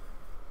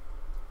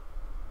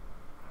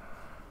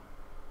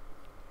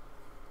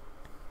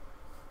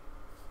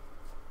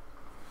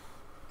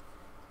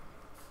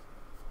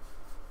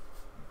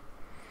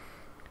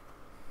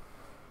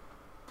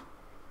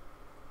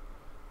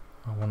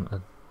 I want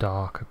a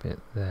darker bit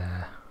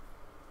there.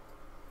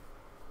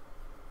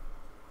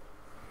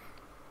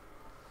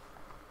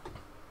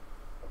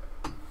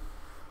 A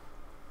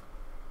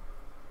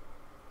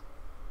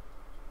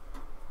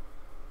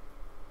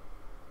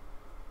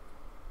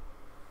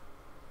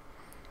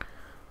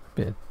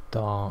bit of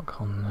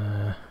dark on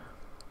there.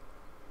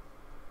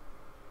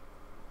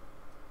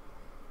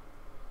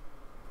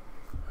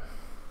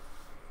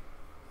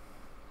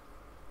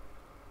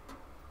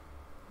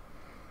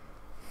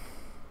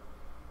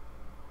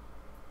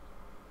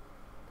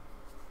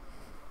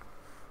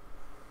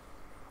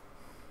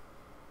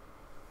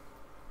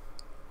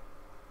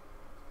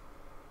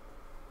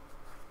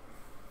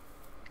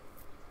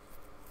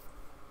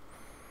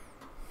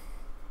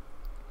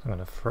 I'm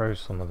going to throw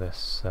some of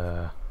this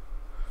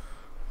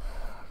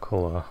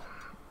colour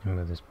in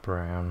with this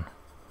brown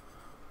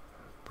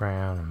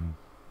and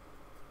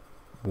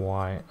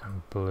white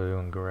and blue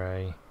and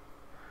grey.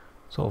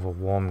 Sort of a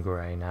warm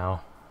grey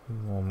now.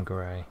 Warm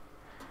grey.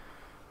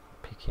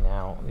 Picking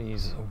out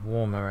these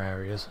warmer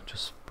areas.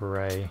 Just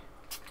spray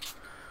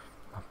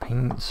my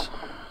paints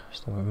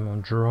just a little more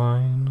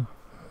drying.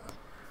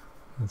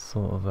 There's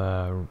sort of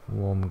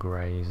warm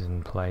greys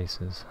in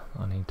places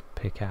I need to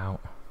pick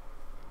out.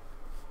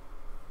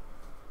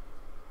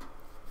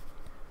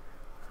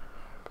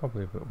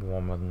 Probably a bit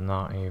warmer than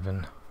that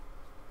even.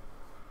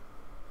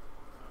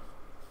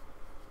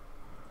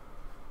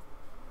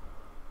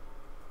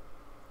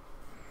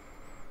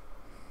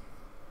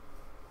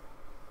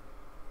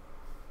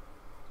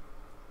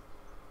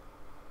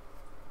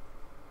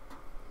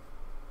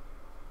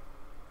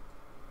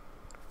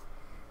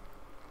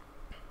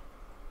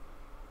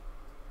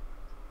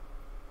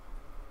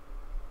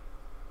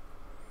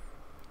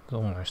 It's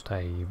almost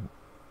a,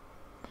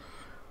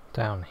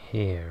 down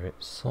here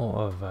it's sort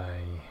of a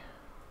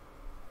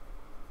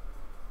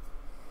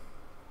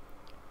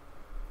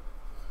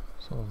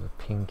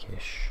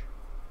pinkish,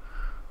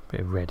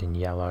 bit of red and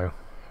yellow,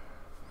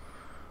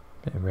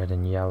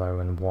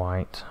 and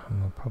white,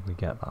 and we'll probably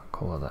get that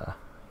colour there.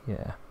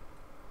 Yeah.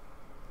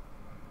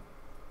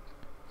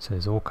 So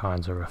there's all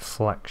kinds of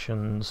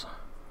reflections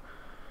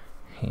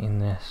hitting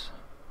this.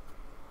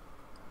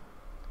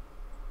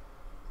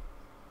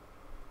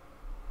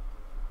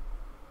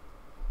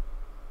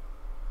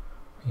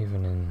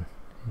 Even in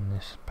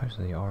this,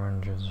 especially the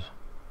oranges.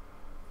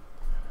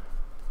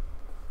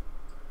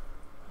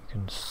 You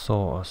can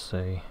sort of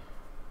see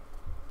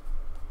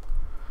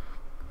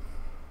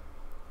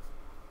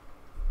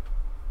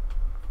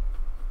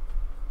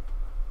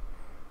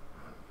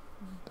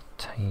the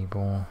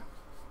table.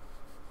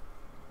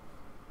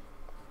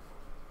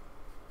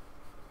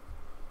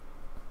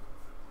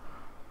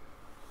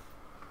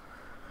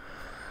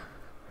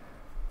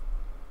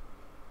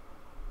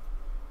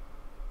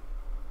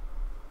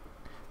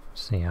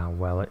 See how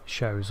well it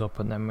shows up,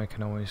 and then we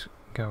can always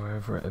go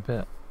over it a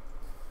bit.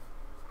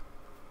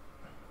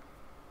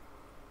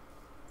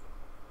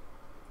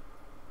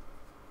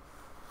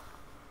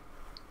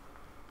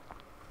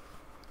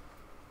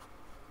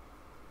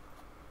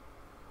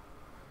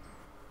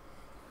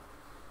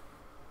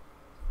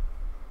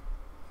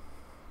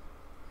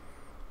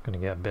 Gonna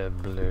get a bit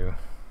of blue.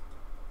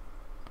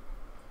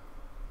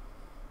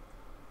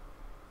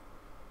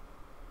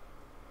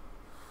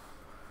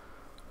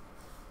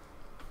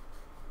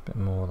 Bit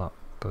more of that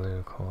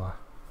blue colour.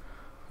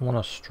 I want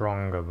a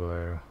stronger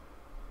blue.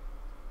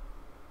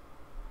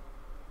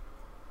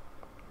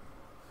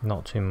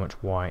 Not too much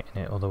white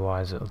in it,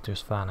 otherwise it'll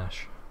just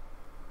vanish.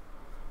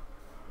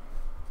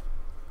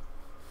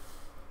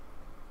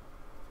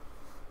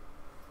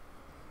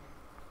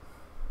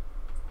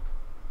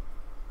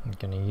 I'm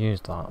going to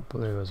use that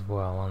blue as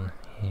well on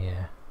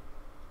here.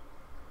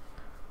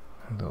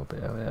 A little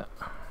bit of it.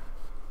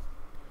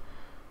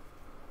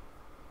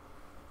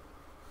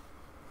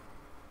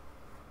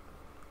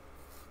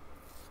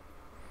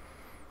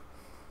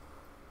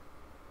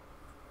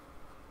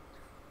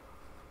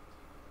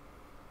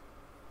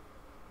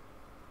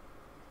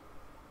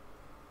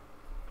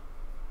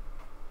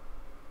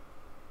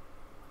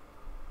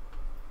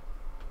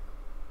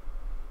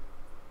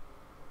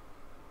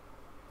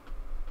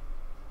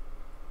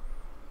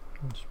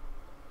 Just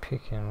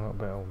picking a little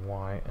bit of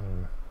white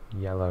and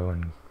yellow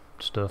and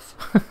stuff.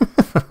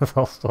 There's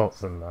all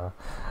sorts in there.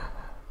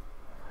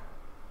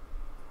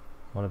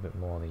 I want a bit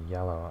more of the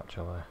yellow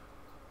actually.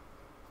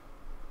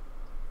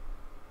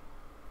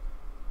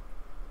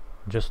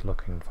 I'm just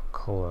looking for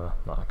colour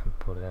that I can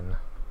put in.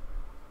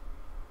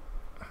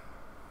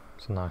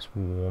 It's a nice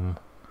warm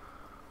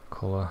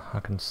colour. I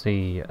can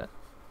see a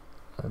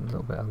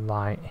little bit of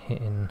light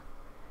hitting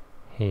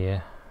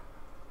here.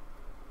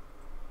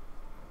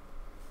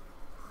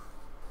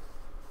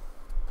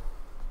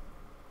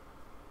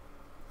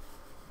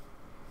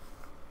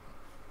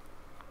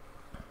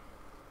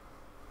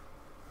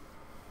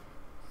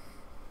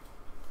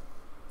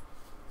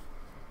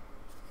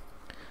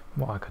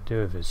 What I could do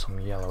with is some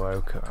yellow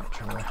ochre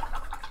actually.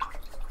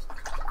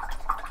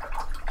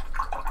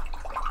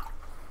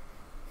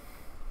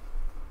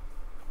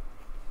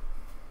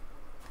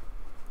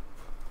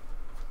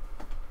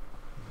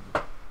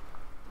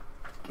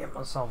 Get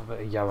myself a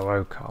bit of yellow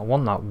ochre. I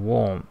want that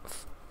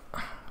warmth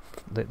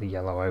that the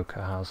yellow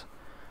ochre has.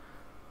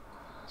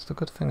 That's the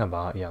good thing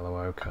about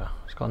yellow ochre.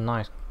 It's got a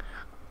nice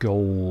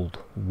gold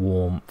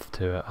warmth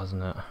to it,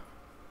 hasn't it?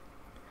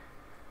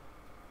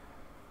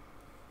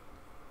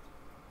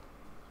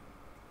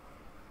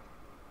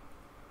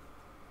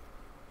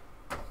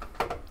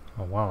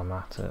 Oh, while I'm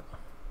at it,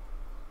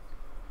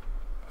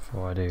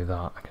 before I do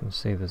that, I can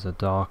see there's a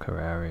darker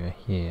area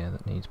here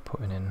that needs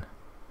putting in.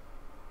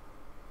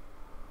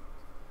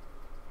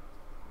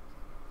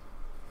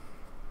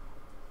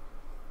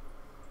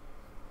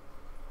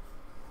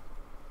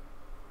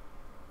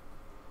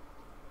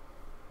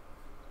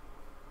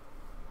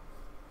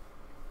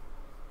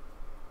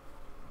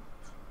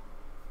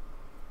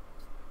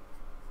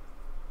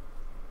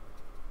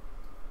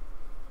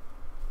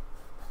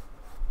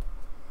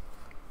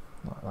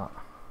 Like that.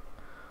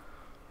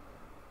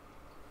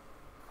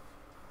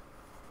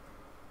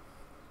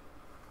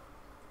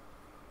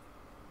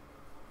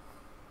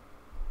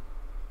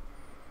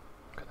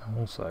 I can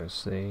also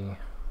see,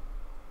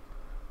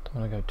 don't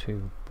want to go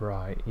too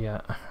bright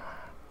yet,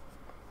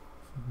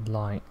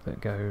 light that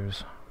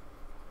goes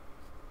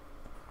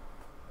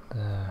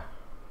there.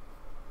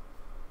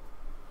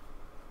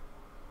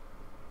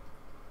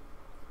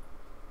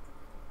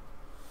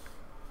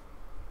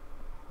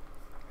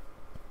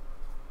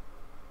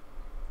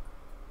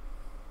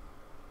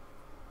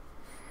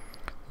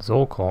 There's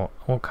all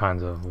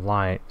kinds of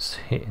lights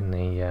hitting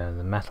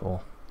the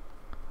metal.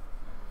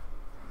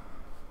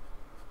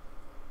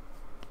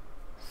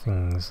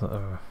 Things that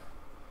are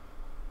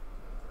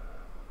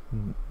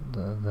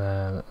there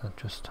that are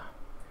just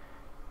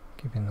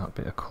giving that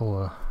bit of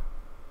colour.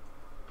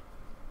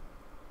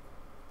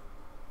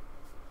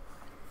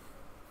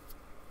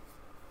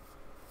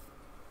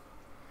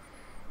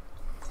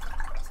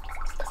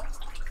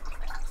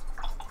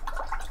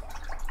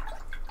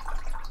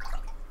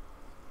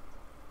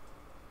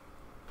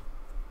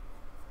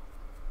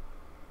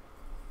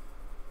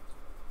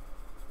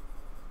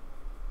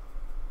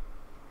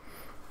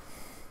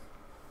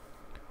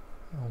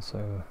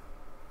 Also,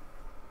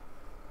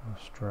 I'll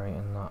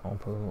straighten that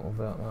up a little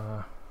bit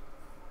there.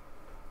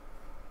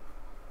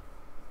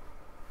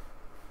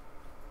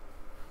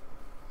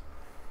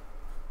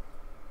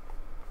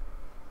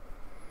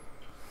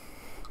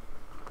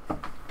 A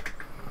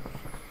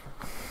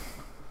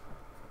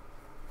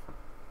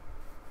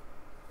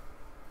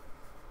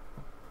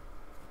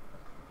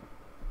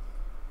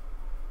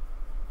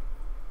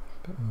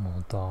bit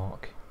more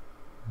dark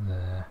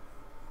there.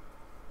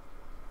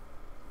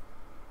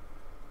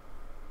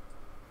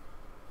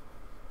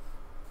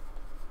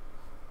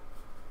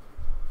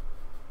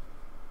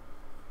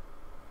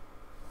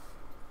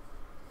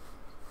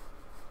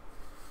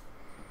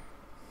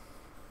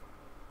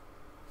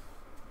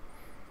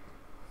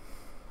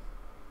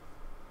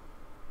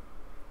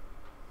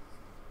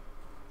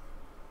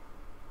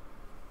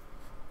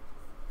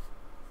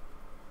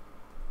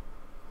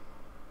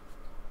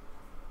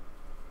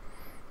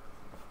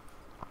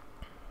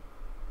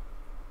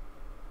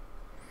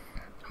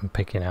 I'm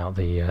picking out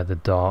the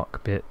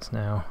dark bits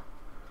now.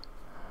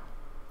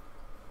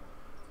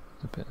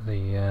 There's a bit of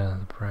the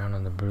brown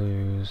and the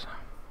blues.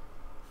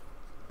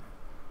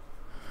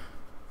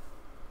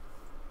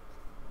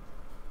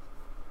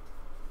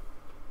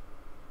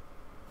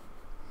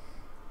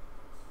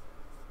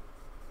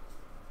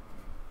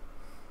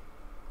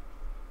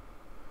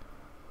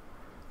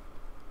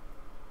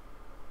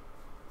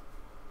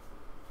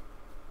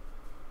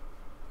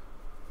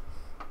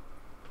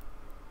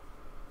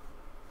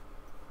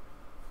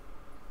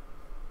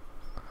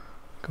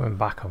 Going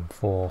back and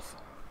forth,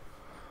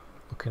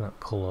 looking at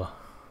colour.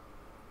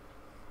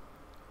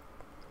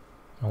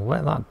 I'll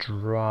let that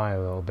dry a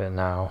little bit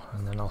now,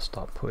 and then I'll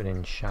start putting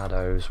in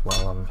shadows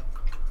while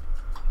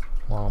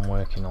I'm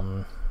working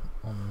on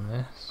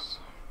this.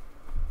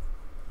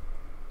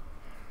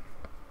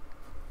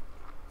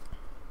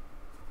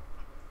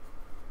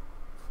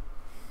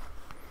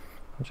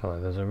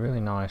 Actually, there's a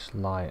really nice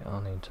light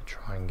I need to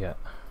try and get.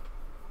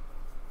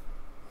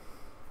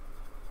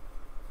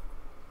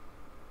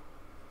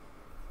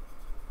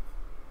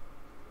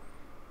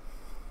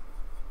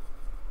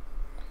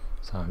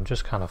 So I'm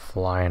just kind of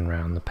flying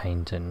around the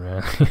painting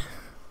really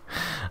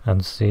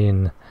and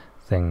seeing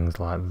things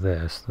like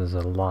this. There's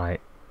a light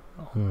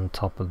on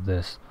top of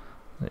this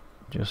that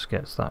just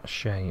gets that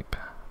shape.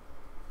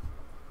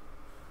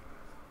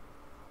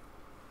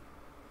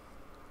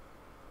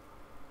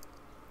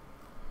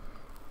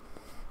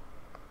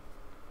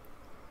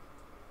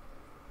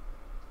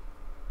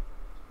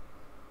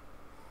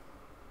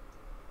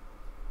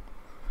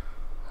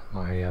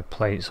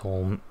 plates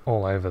all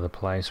over the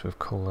place with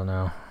colour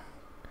now.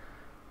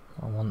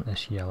 I want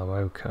this yellow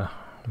ochre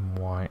and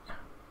white.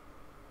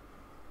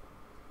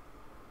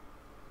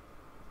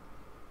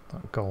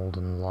 That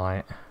golden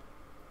light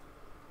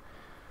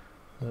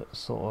that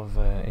sort of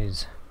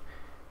is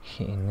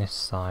hitting this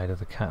side of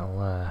the kettle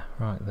there,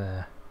 right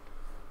there.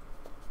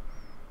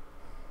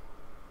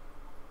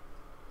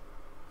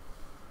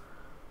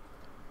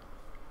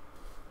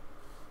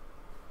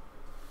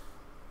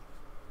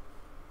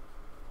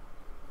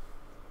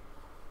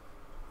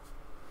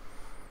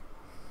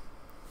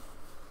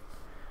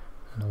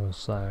 And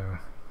also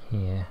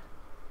here.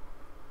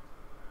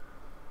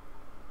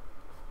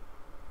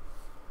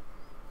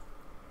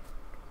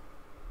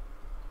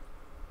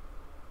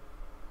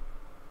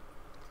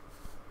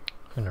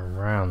 And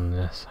around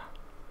this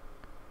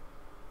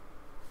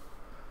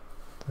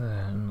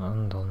there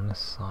and on this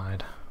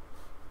side.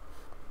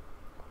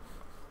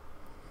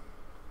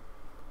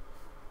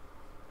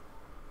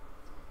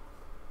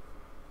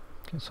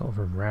 Get sort of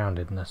a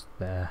roundedness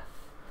there,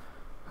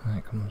 and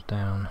it comes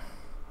down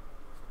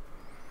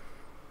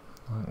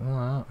like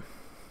that.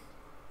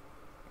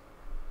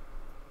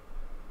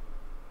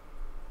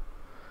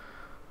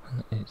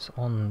 And it's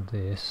on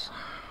this.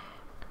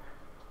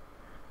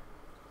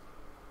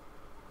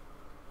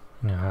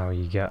 You know how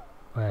you get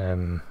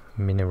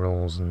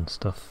minerals and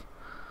stuff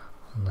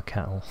on the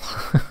kettle.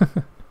 You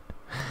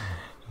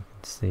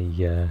can see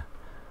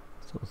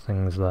sort of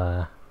things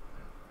there.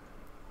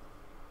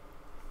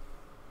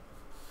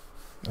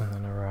 And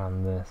then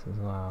around this as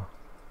well.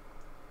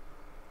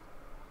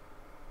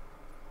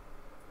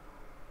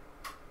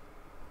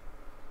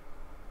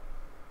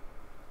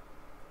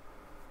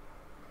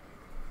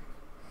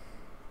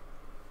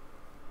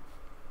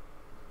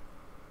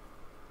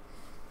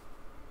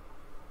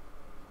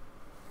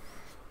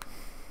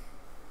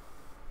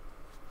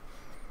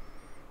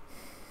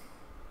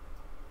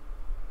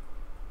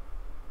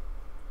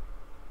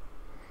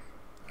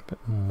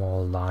 Bit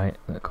more light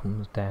that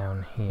comes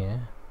down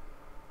here.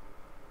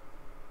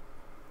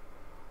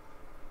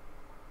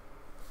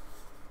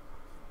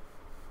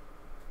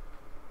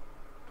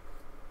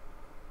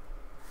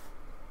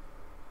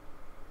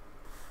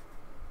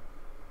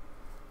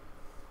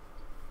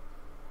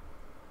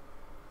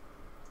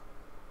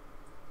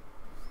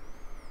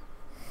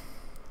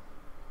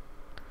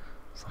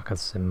 It's like a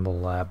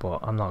symbol there, but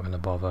I'm not going to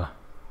bother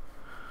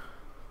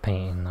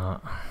painting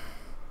that.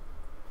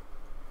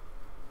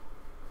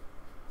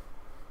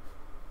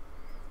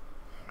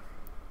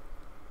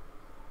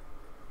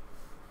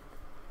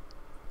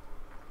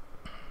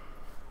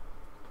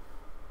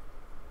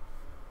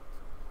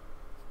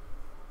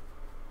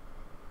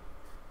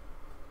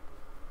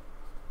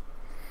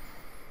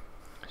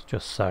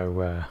 Just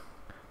so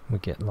we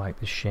get like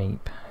the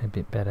shape a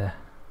bit better.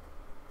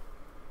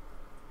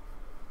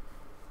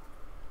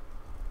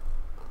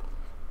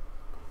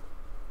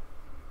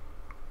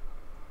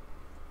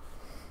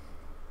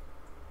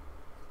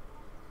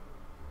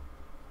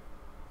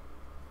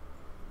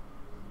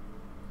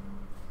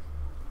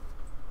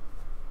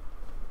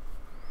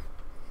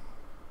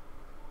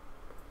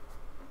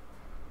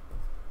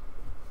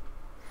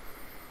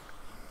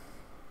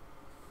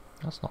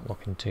 That's not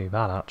looking too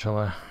bad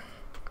actually.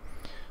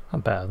 I'm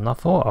better than I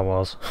thought I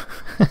was.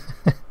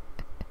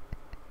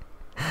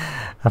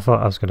 I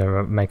thought I was going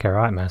to make a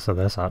right mess of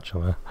this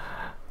actually.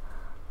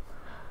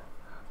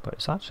 But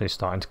it's actually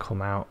starting to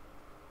come out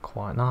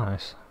quite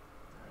nice.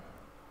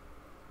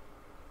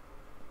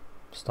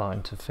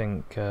 Starting to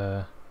think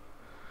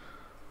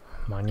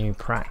my new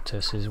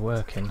practice is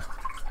working.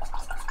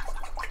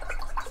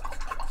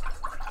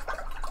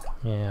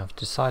 Yeah, I've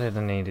decided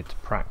I needed to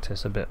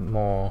practice a bit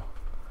more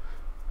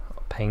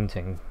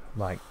painting,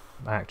 like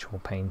actual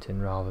painting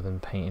rather than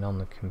painting on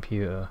the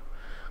computer,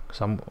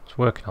 because I was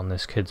working on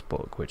this kid's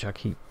book which I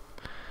keep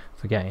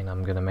forgetting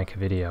I'm going to make a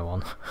video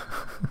on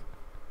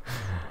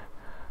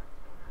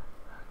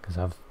because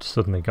I've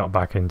suddenly got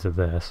back into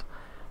this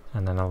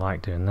and then I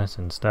like doing this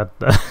instead.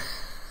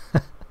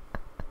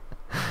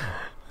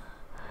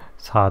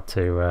 It's hard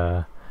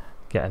to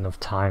get enough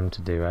time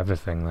to do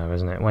everything though,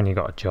 isn't it? When you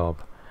got a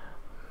job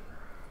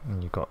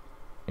and you got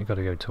to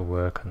go to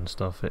work and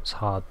stuff, it's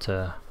hard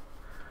to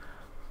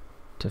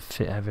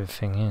fit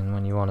everything in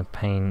when you want to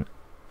paint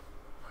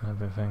and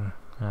everything.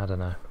 I don't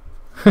know.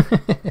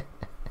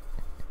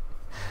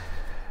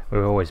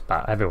 We're always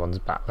everyone's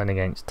battling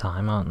against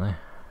time, aren't they?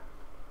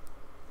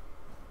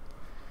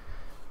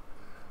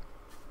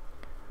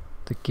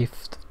 The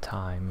gift of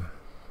time.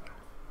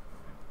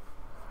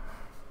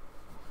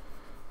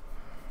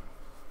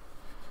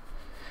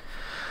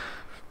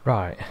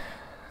 Right,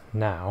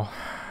 now,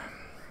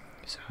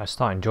 so I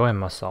start enjoying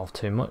myself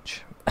too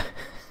much.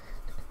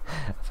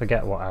 I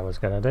forget what I was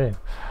going to do.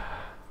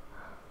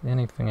 The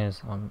only thing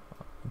is, I'm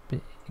a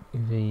bit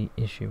of the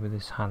issue with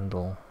this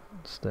handle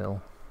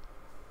still.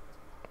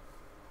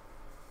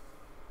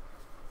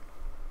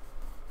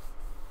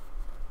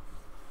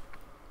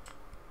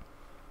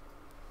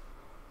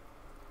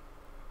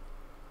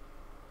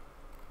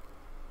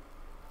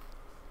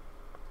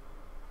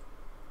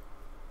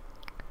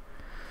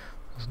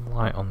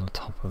 light on the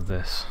top of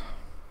this.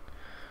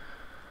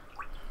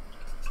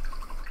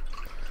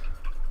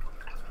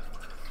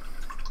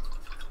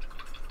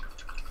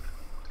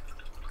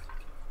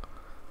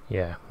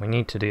 Yeah, we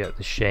need to get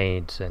the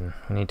shades in.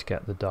 We need to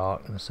get the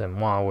darkness in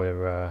while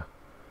we're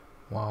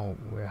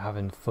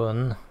having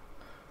fun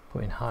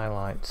putting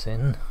highlights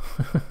in.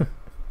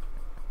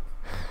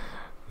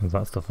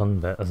 That's the fun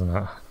bit, isn't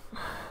it?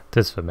 It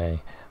is for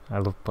me. I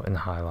love putting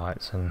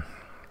highlights in.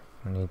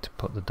 We need to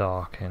put the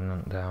dark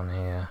in down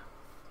here.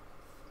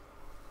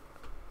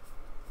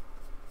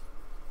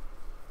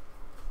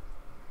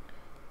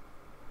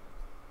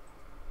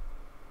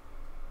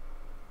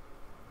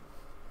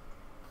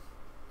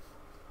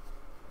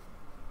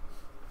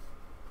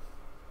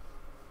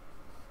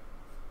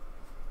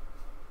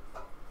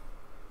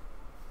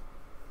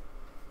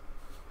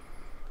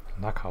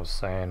 Like I was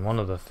saying, one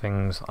of the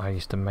things I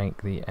used to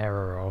make the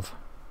error of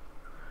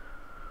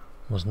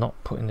was not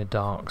putting the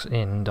darks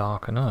in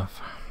dark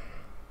enough.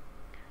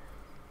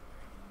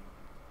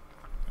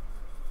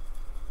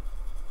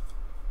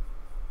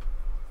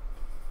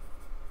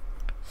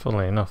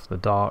 Funnily enough, the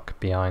dark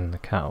behind the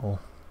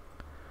kettle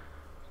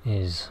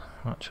is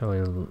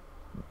actually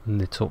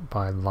lit up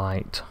by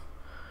light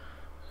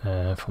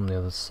from the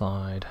other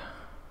side,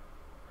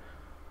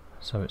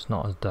 so it's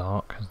not as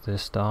dark as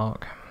this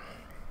dark.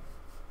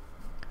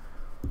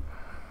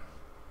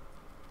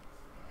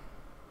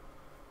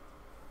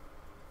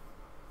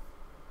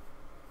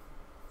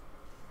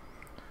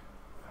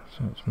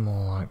 So it's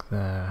more like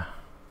there.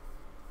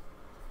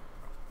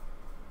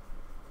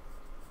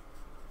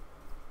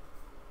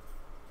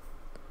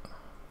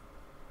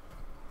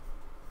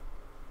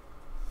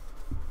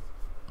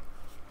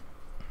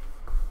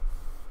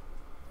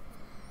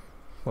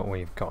 But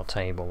we've got a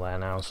table there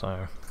now,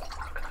 so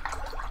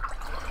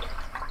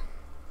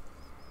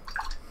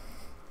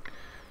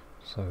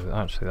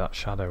actually that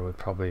shadow would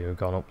probably have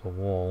gone up the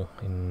wall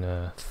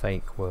in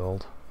fake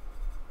world.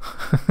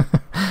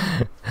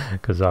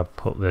 Because I've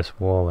put this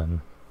wall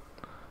in,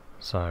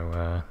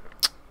 so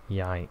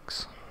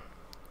yikes.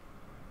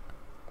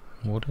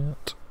 Would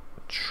it?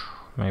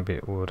 Maybe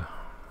it would.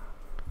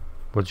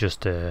 Would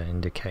just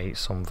indicate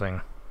something.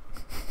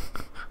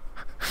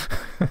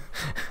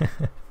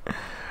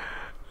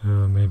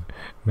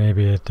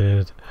 Maybe it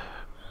did.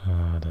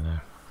 I don't know.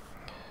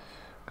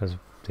 Because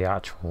the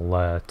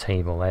actual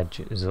table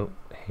edge is up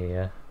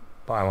here,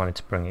 but I wanted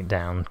to bring it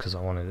down because I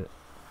wanted it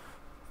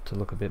to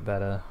look a bit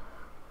better.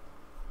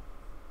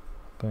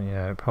 But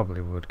yeah, it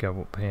probably would go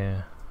up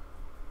here.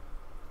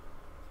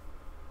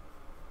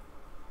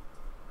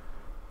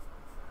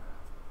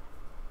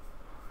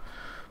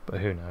 But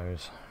who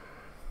knows?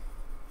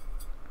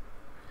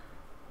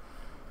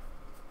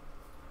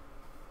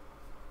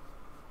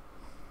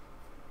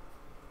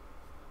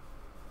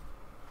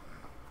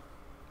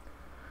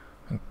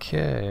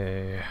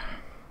 Okay.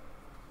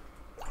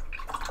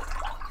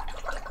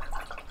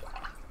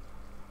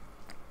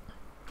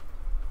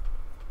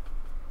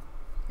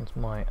 As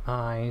my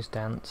eyes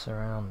dance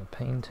around the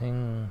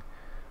painting,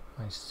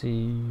 I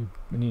see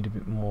we need a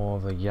bit more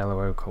of a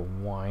yellow ochre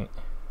white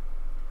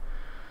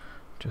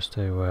just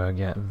to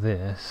get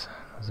this.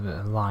 There's a bit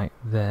of light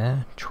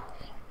there.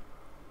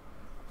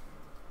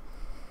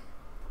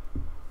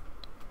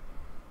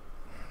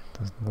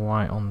 There's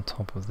light on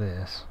top of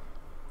this.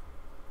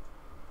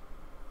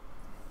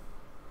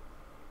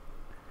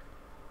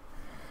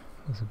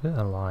 There's a bit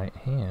of light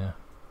here.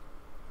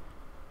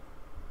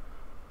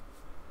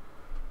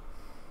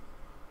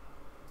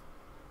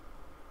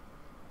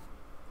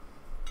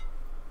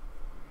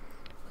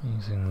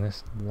 Using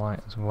this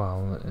light as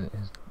well, it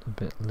is a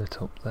bit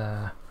lit up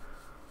there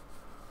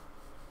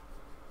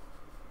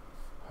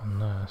on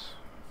this.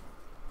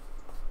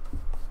 You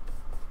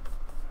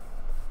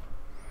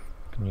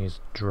can use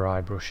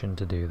dry brushing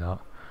to do that.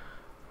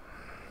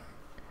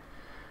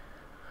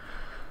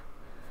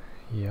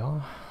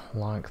 Yeah,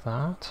 like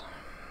that.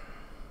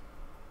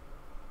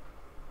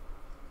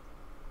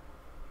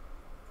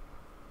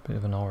 Bit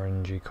of an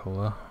orangey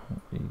colour.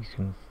 You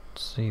can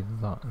see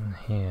that in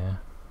here.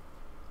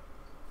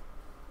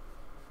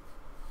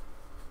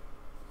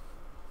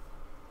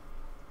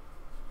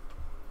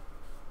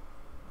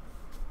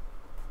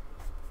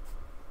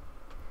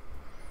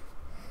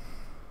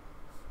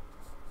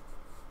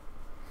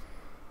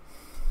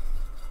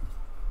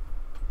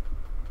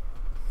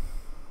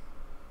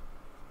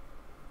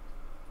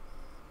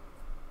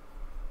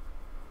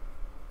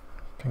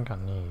 I think I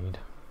need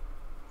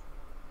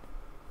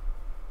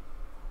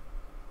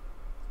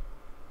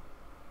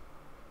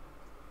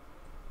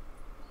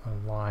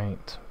a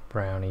light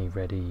browny,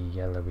 reddy,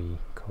 yellowy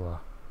colour.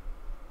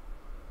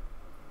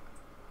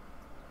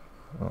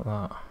 Like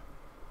that.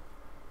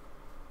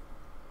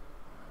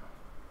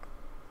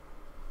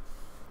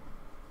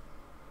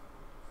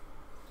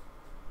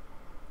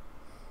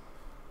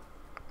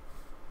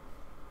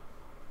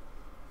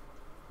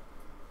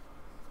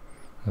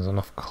 There's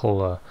enough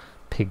colour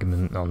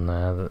pigment on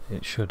there that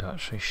it should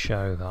actually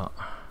show that.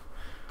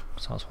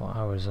 So that's what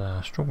I was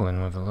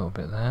struggling with a little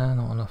bit there,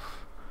 not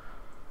enough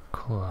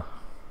colour.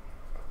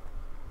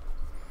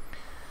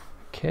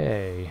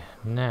 Okay,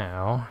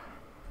 now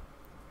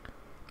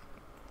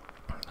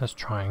let's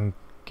try and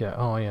get...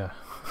 oh yeah.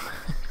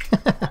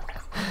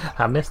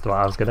 I missed what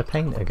I was going to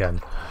paint again.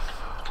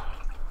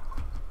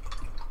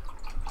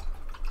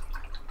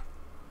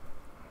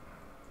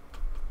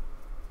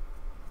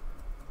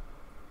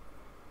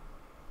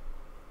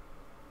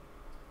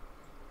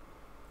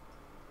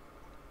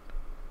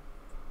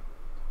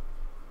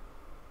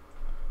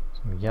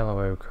 Some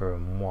yellow ochre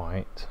and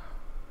white.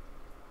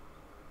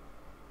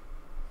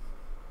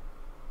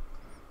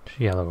 Just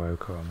yellow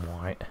ochre and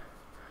white.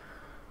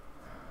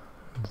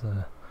 There's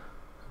a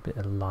bit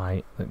of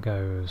light that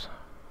goes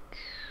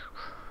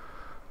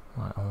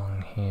right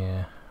along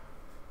here.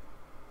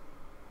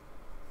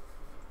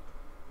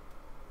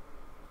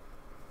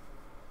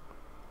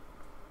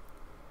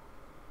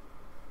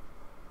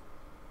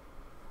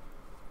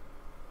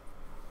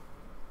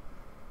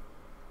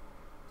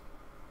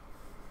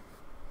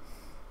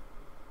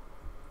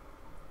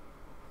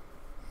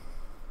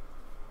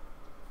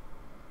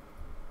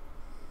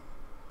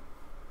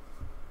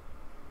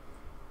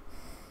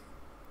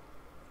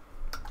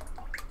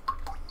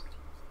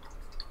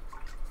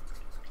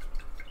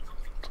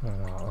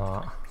 Something like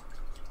that.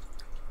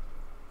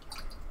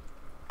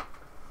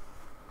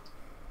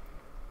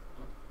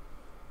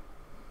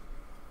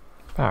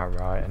 About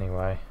right,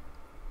 anyway.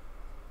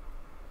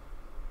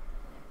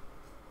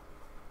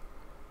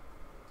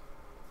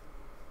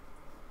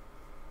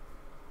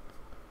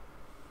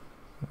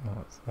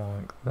 Looks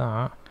like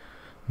that.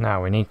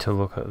 Now we need to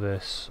look at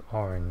this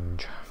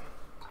orange.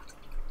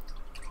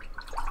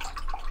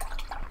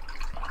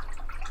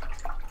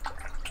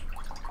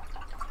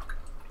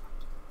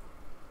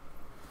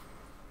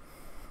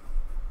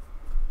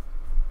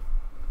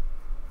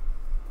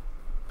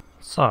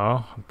 So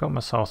I've got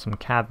myself some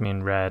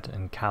cadmium red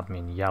and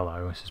cadmium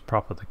yellow. This is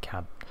proper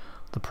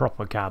the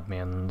proper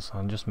cadmiums.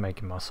 I'm just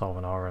making myself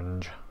an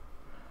orange.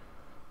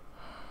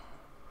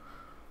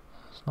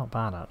 It's not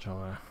bad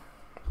actually.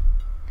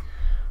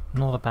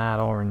 Not a bad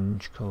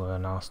orange colour,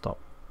 and I'll stop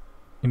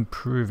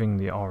improving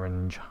the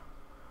orange.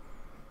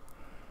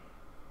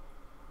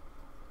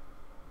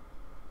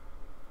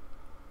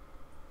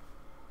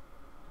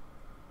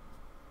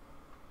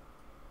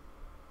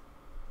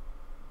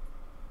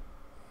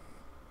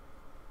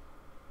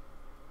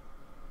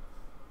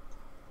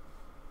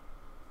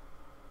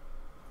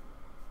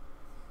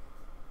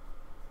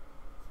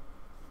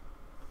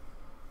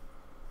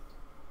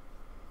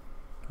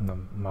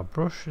 My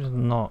brush is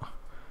not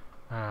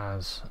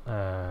as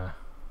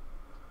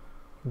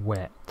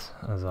wet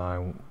as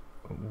I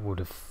would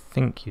have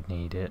think you'd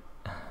need it.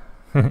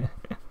 But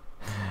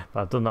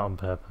I've done that on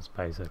purpose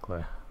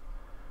basically,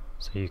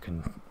 so you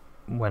can,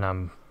 when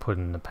I'm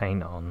putting the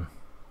paint on,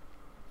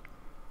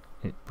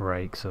 it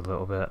breaks a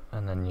little bit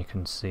and then you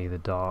can see the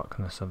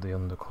darkness of the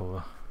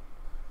undercolour.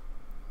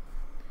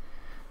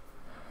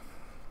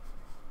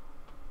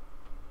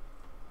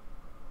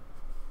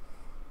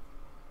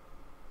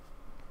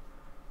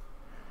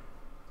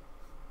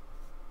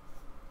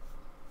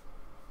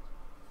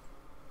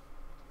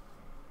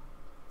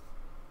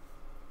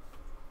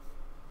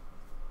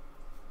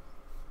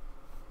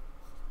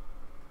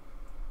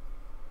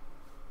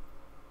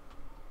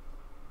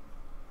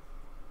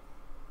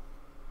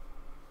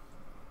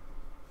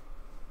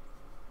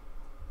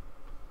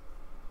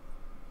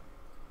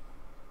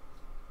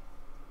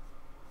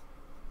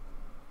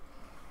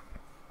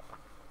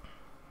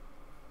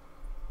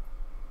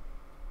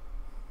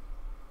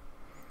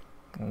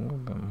 A little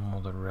bit more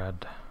of the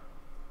red.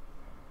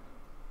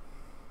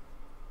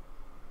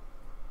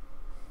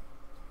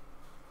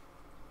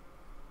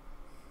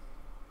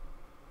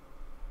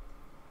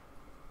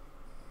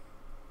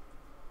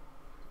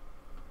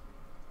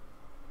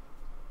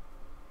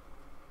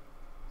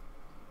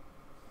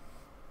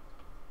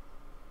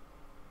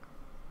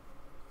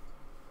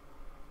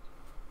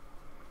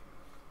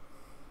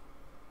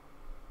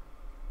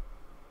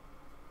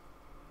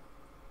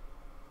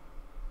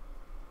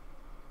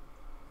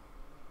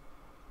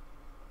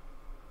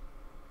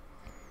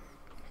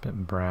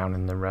 Bit brown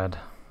in the red.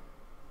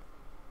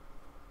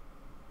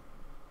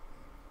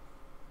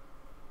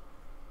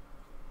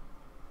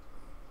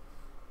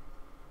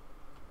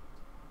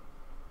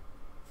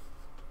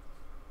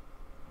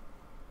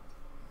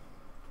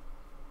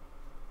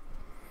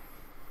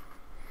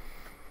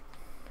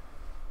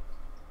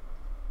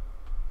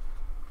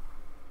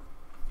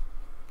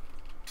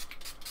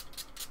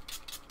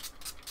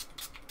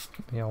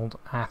 Get the old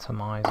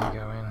atomizer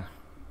going.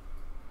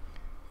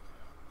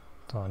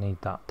 So I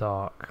need that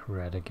dark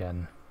red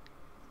again.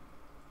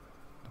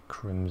 The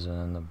crimson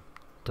and the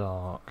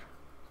dark.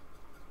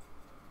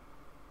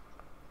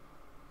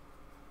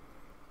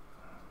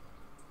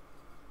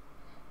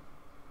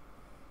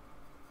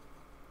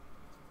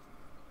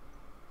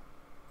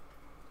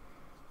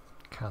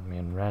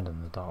 Cadmium red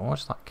in the dark.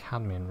 What's that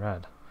cadmium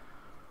red?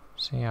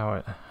 See how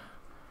it...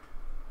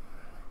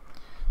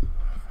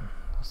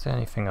 That's the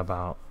only thing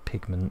about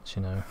pigments,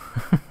 you know.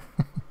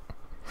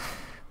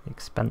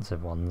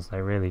 Expensive ones,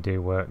 they really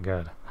do work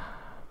good.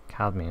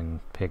 Cadmium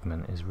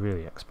pigment is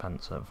really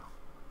expensive.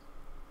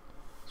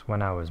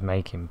 when I was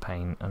making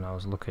paint and I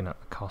was looking at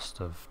the cost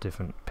of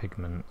different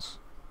pigments,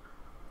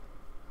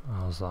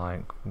 I was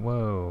like,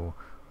 whoa,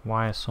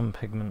 why are some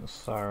pigments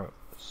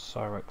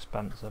so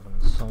expensive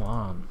and some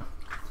aren't?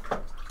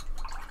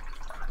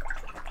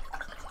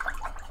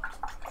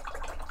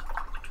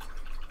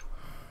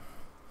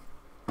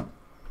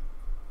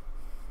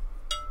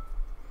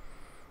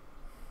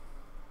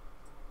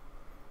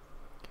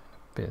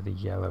 Bit of the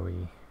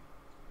yellowy,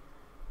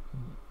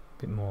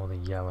 bit more of the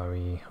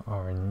yellowy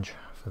orange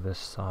for this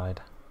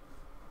side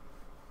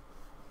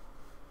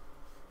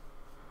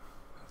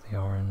of the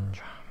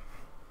orange.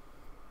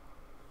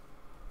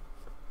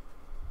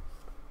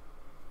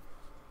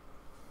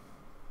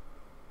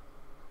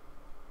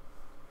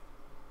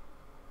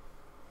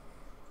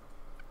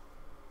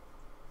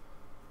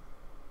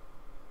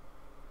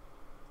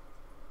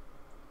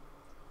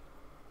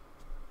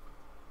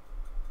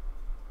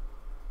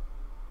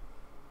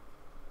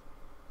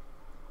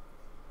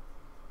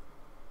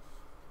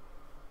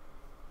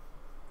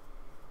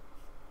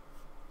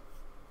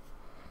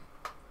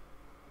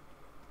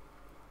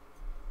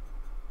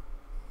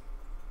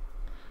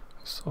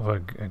 Sort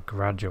of a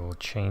gradual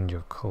change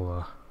of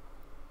colour.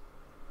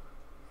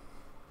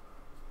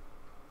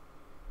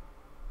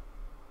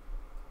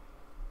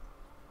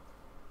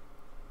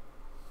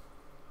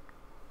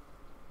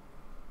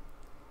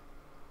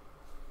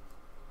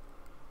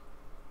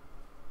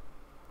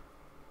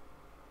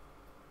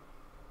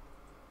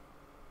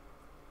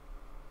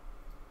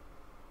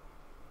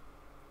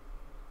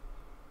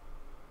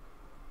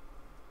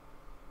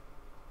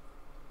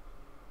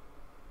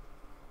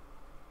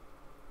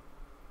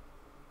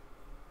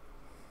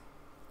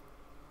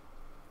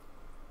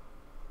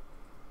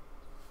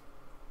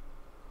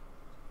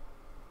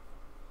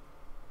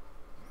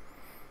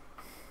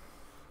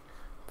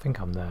 I think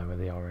I'm there with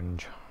the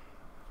orange.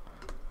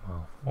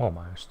 Well,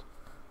 almost.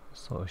 The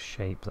sort of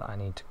shape that I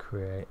need to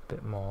create a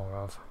bit more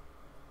of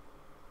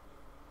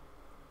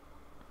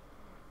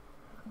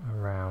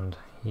around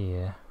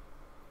here.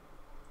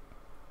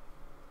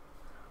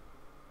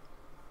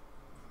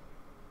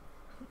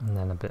 And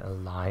then a bit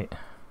of light.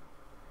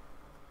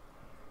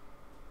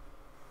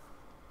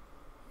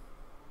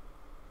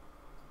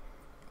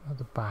 At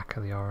the back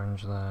of the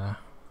orange there.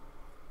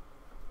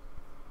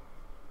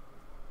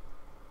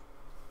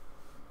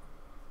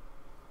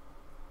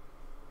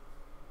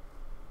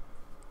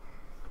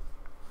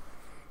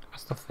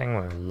 That's the thing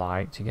with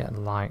light, you get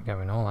light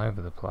going all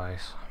over the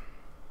place.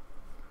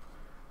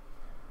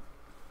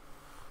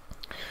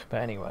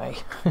 But anyway.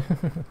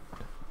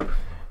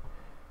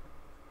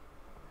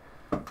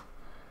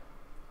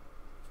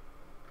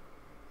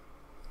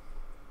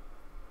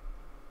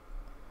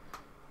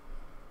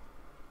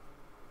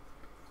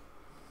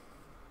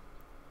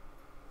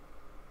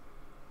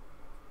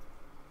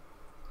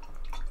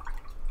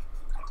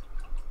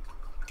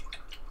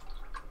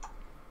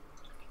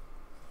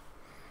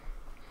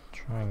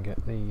 Try and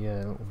get the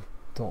little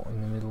dot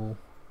in the middle.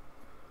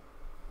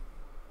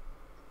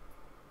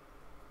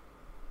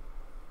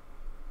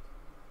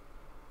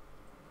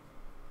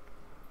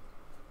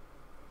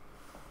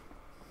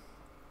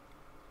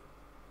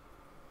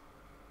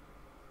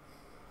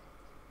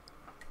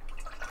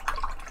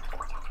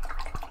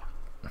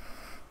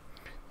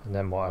 And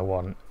then what I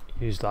want,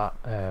 use that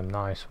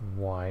nice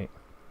white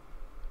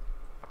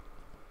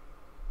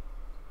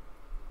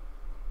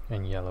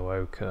and yellow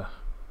ochre.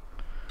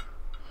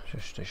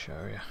 Just to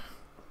show you,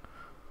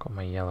 got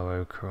my yellow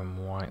ochre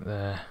and white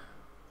there,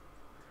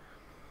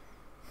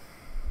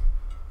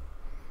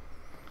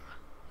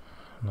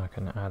 and I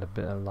can add a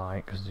bit of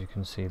light because you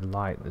can see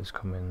light that's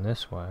coming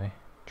this way.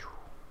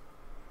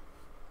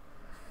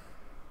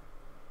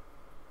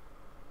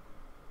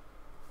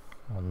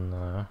 On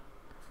there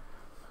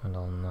and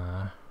on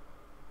there,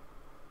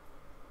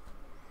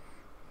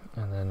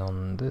 and then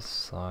on this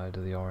side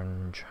of the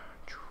orange.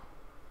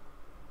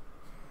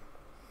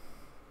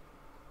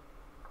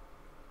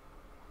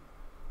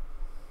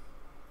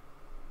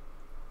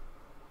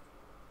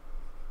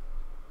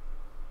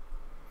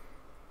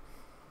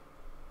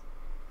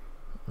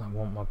 I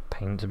want my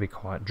paint to be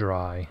quite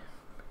dry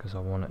because I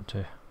want it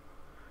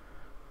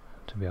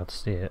to be able to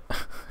see it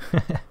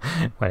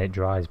when it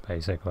dries,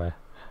 basically.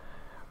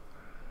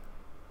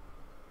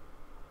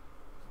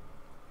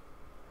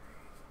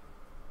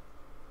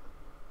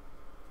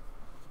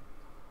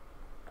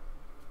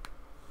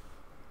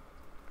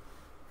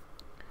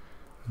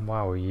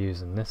 While we're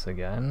using this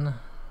again,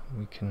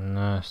 we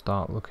can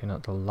start looking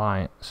at the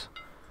lights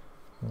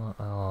that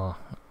are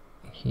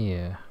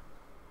here.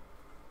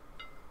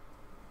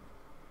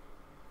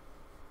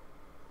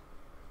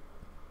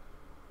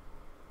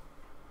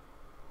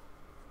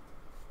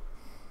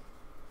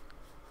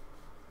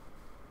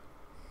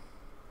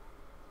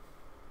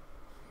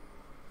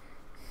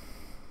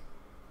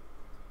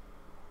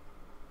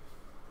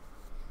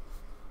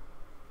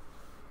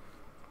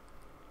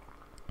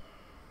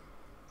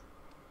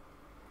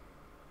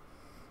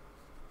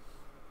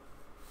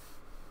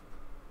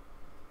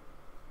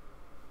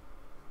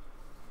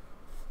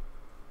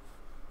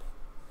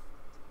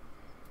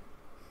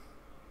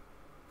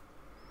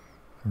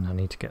 And I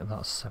need to get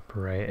that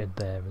separated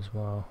there as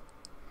well.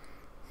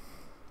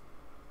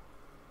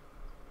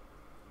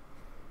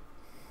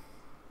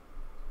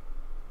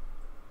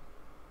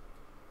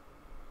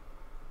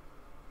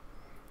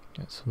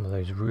 Get some of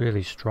those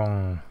really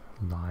strong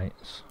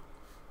lights.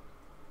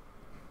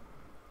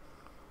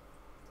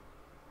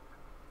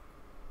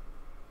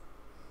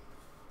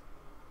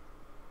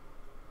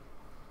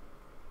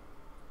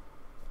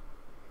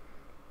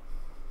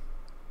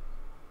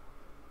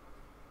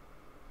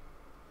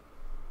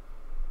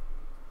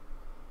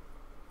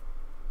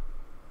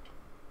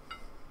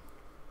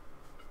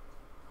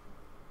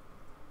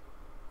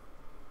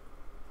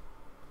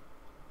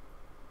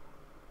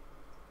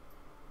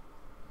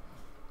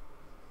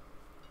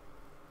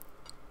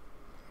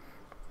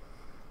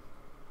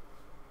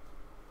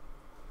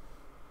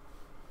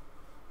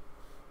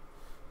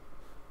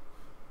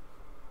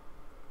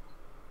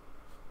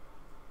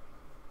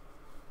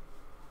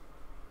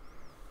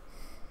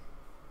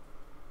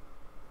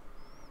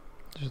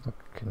 Just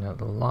looking at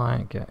the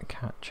light,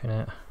 catching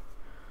it,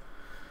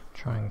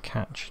 try and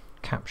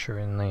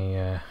capturing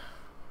the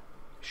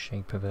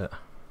shape of it.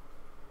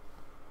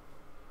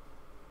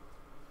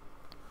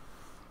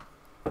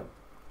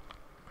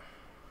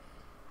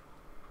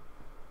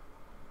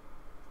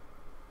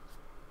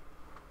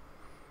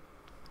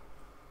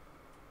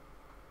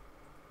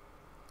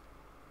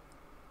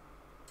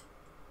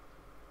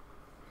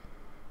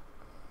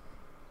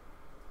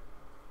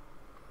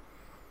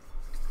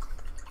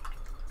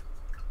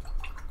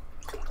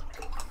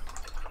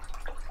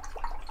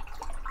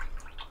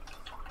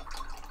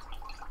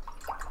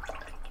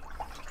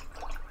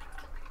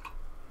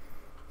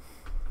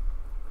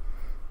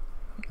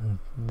 And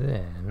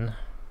then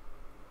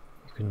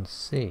you can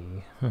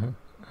see a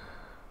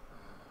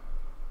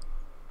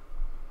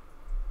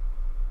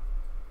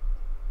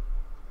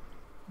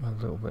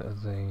little bit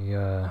of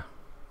the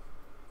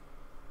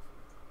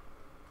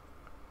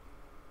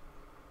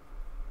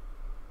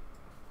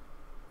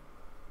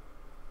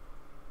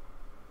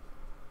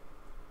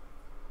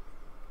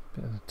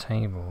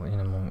table in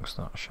amongst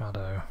that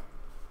shadow.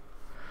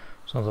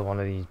 It's another one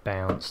of these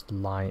bounced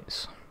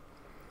lights.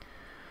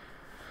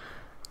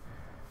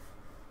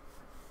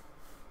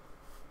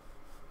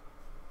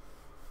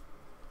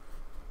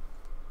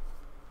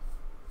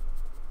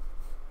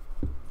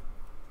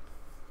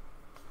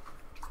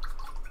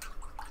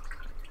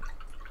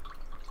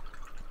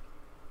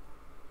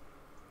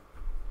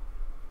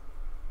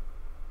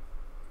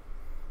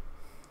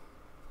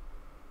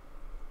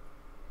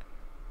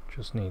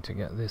 Just need to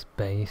get this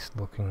base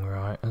looking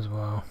right as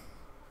well.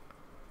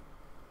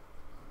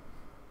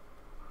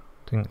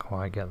 Didn't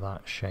quite get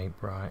that shape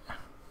right.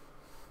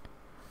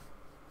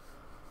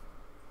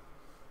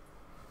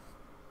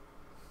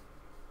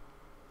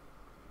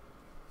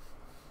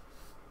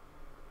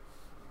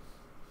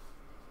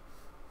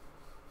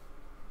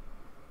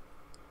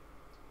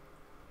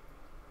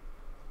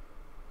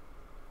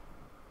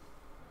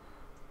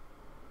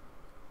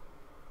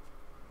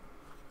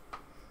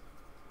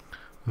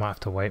 Might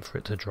have to wait for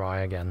it to dry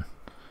again,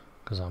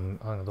 because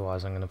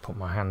otherwise I'm going to put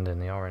my hand in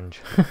the orange,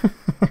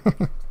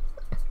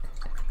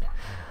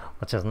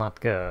 which is not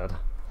good.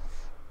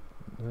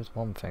 There's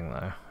one thing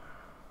though,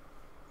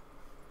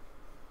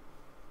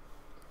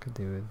 could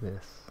do with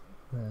this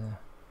there.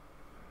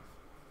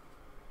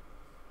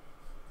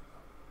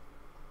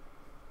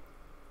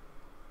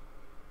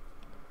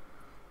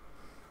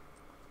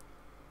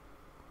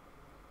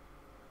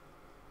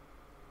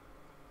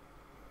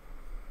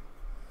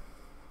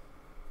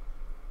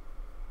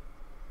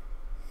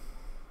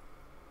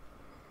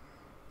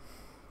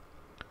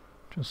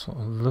 Just sort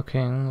of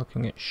looking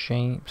at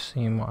shapes,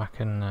 seeing what I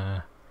can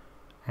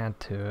add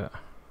to it.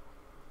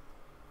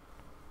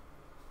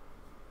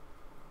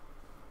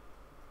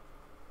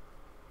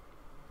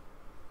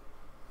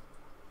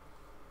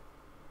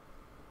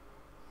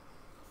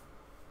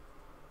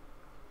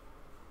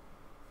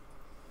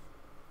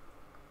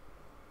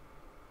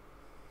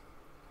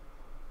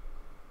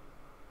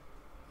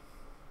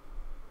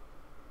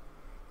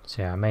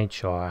 So yeah, I made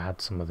sure I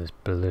had some of this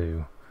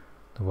blue,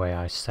 the way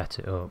I set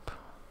it up,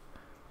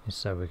 is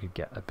so we could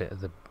get a bit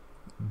of the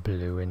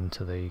blue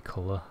into the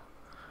colour.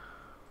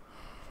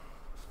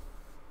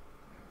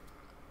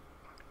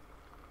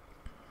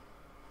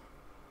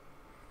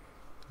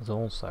 There's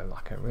also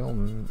like a real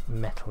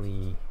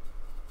metally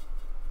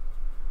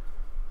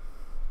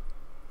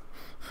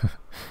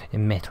a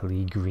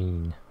metally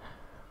green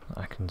that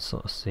I can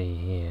sort of see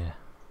here.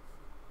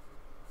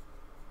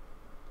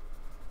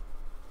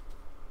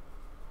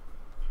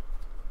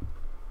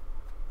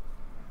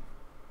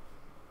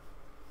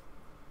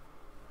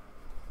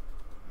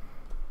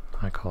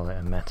 I call it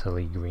a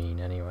metally green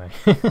anyway,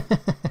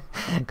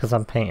 because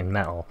I'm painting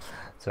metal,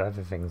 so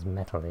everything's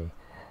metally,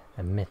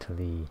 a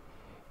metally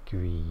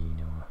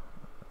green. Or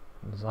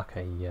there's like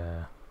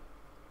a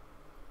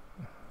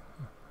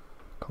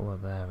colour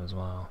there as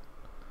well,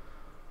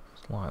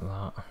 just like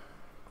that.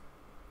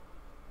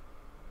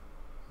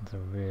 There's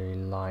a really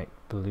light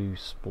blue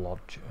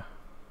splodge.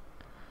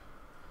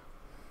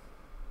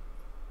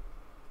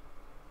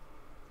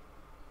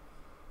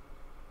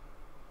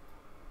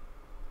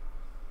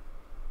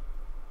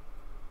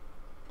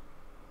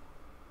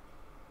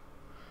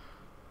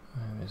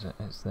 is it?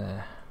 It's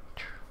there.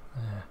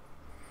 There.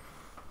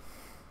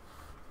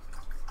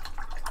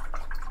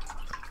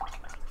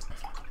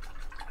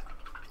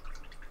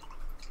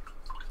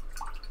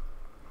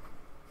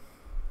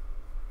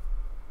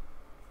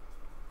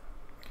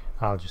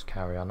 I'll just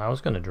carry on. I was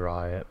going to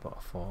dry it, but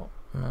I thought,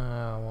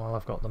 no, well,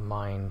 I've got the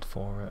mind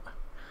for it.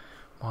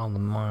 While the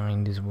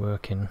mind is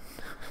working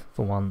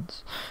for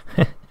once.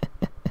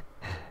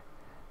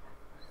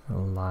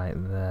 Light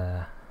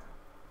there.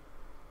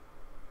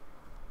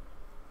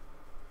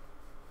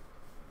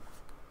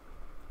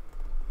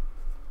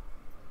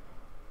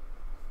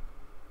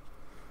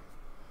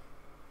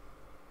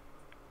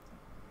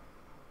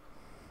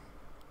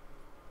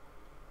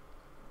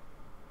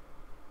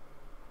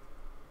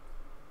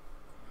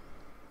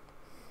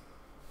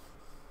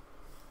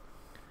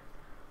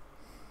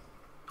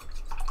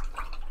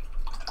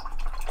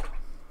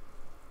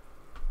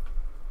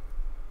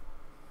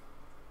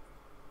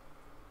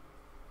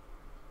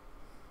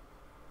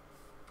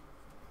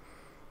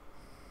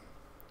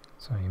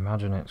 So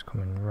imagine it's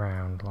coming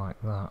round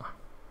like that.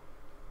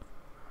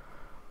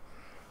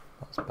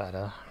 That's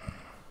better.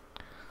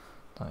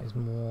 That is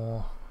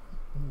more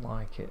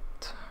like it.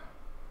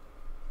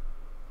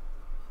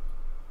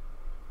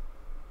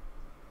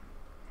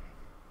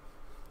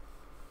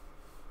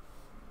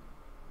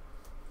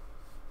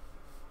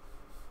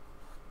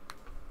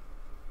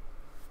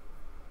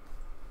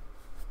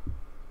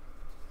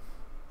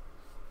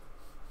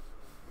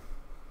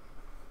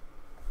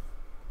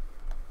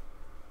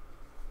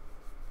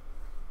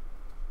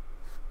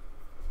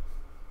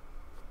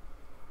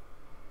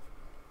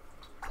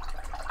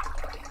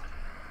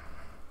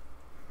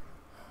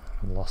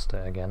 Lost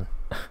it again.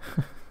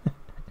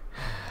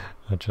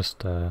 I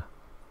just I don't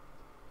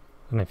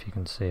know if you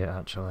can see it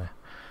actually.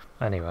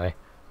 Anyway,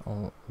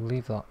 I'll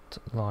leave that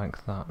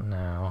like that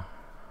now.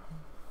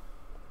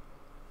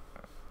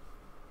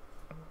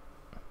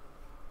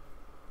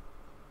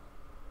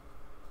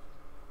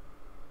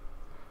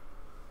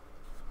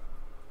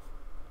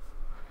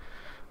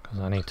 Because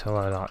I need to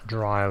let that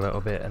dry a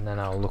little bit, and then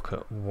I'll look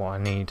at what I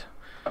need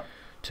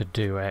to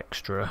do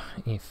extra,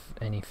 if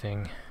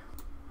anything.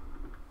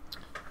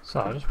 So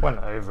I just went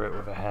over it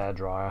with a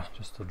hairdryer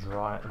just to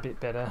dry it a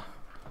bit better.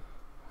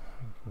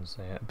 You can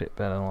see it a bit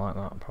better like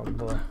that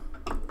probably.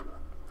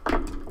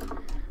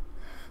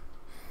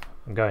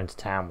 I'm going to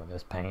town with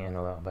this painting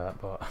a little bit,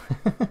 but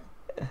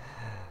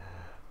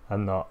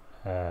I'm not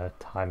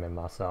timing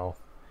myself.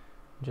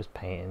 I'm just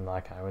painting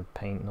like I would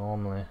paint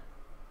normally.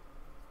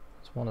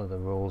 It's one of the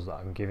rules that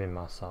I'm giving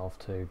myself,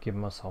 to give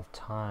myself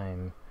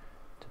time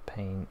to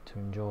paint, to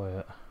enjoy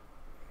it,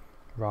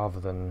 rather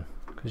than,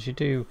 because you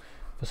do,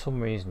 for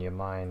some reason your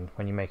mind,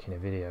 when you're making a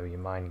video, your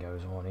mind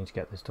goes, oh, I need to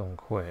get this done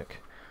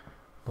quick,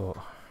 but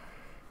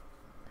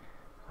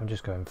I'm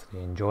just going for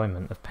the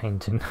enjoyment of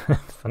painting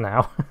for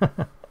now.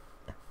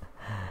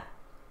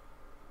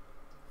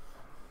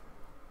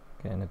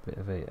 Getting a bit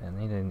of it, I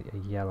need a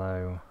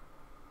yellow.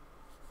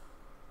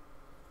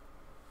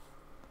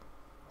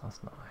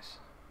 That's nice.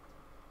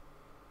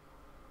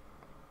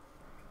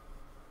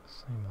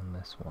 Same on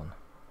this one.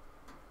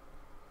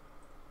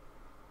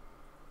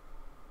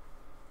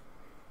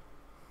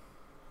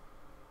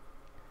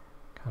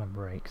 Kind of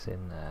breaks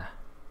in there.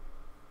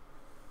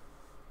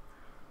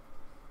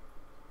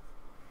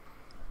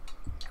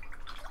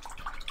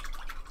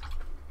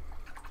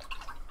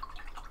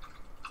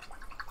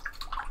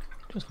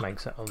 Just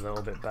makes it a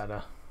little bit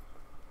better.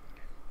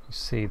 You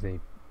see, the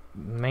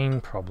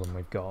main problem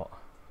we've got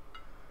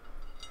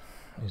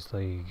is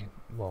the,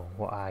 well,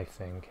 what I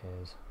think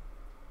is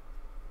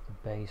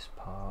the base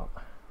part,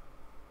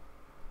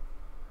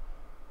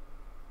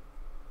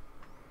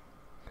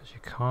 because you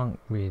can't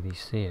really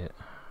see it.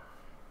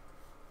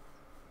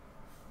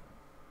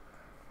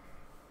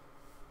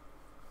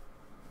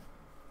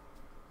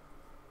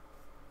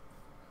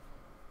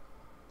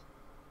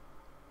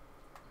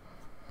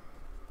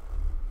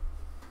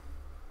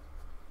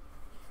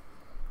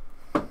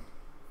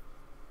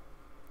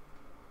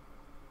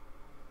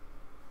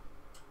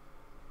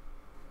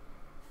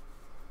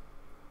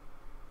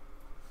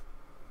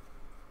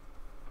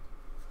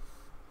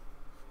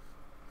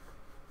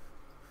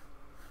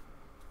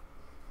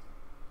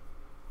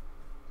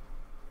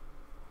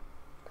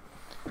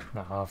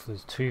 Now, if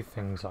there's two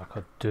things I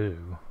could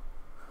do,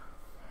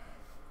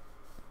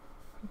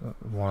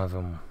 one of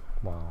them,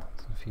 well,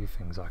 there's a few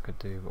things I could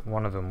do, but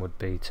one of them would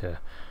be to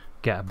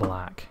get a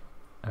black,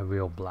 a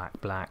real black,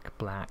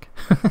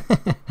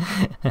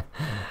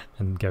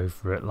 and go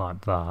for it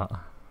like that.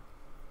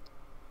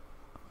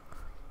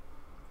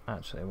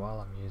 Actually, while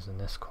I'm using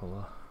this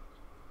colour,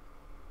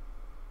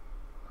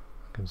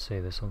 I can see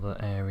this other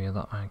area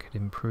that I could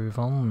improve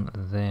on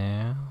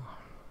there.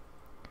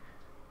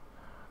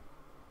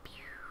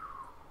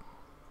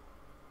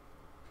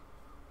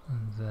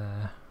 And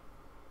there.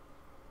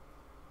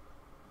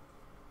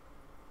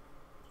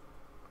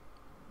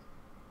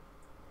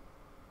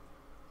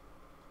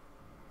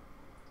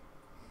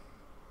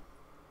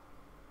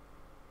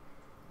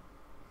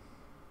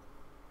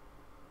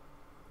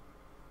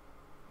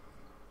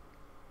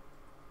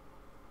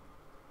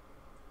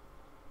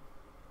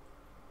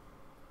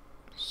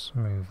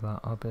 Smooth that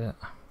a bit.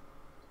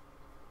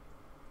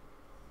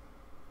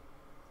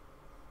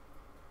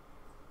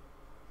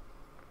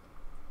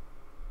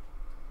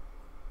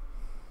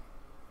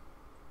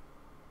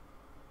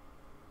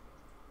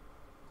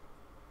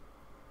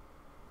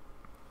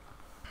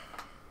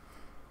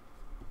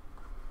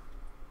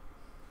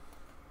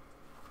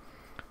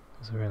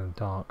 There's a really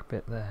dark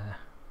bit there.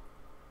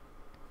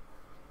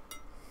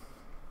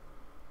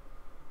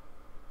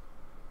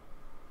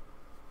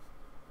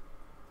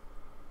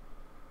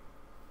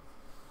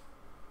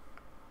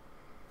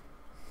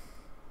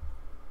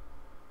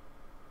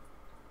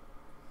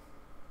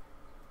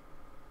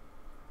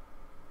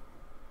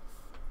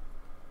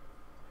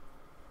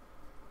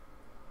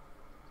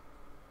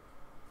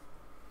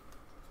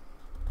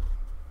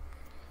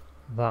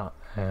 That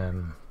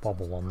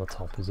bobble on the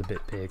top is a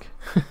bit big.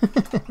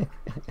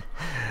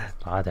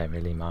 I don't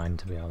really mind,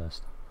 to be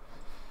honest.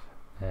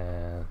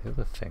 The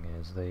other thing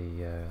is that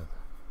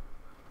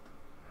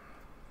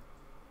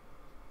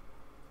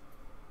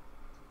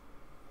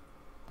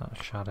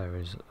shadow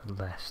is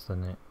less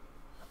than it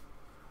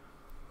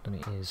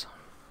is.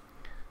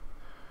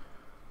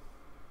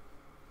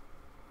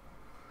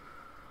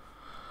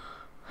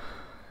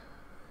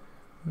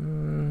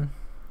 I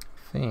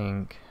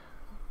think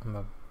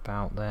I'm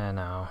about there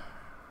now.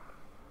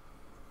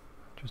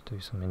 Just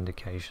do some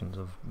indications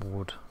of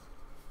wood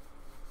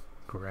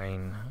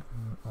grain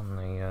on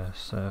the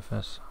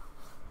surface.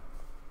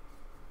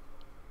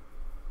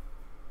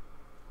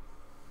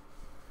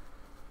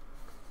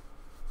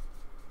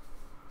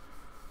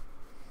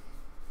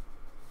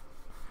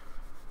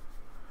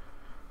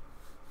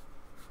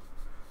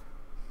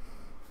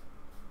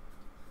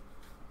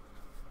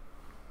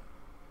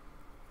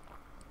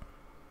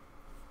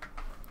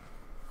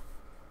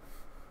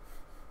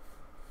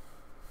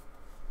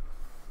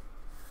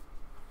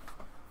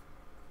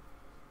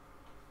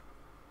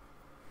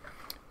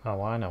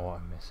 Oh, I know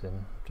what I'm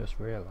missing. Just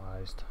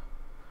realised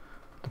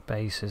the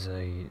base is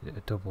a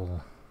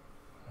double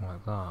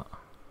like that.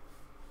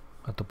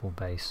 A double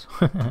base.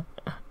 I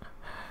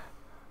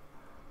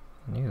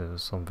knew there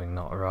was something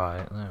not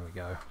right. There we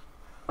go.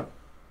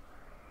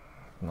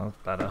 That's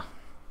better.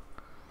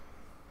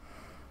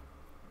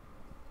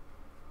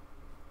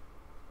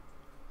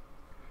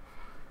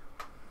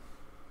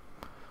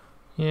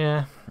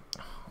 Yeah,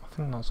 I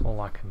think that's all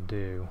I can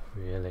do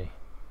really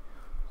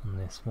on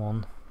this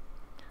one.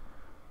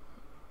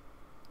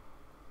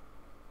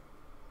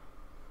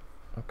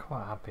 I'm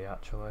quite happy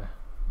actually.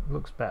 It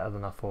looks better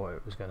than I thought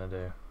it was going to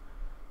do.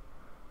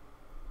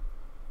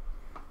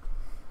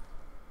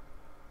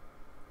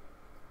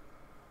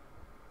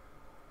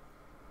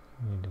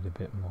 Needed a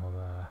bit more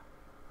there.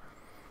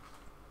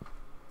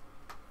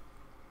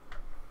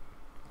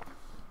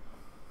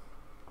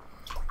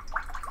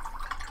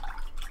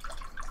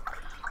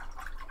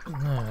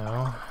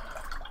 Now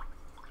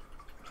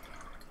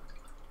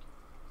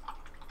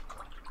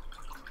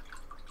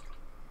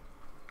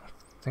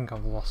I think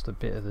I've lost a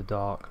bit of the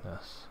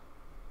darkness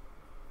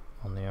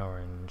on the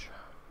orange,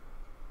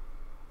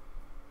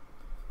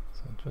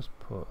 so I'll just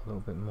put a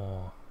little bit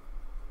more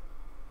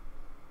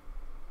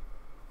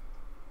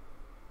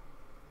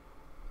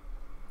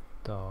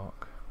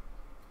dark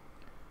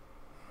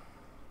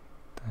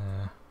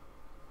there.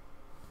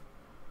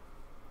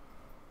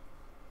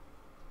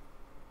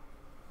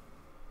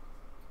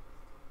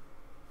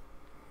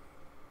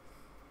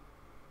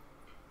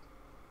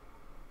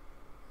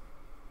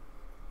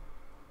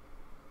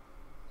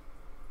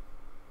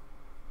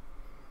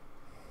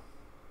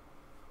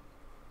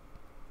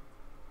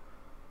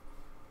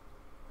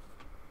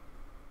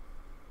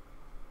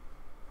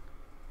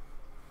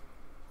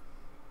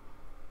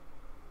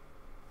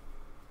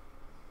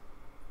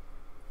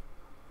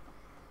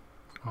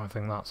 I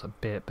think that's a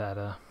bit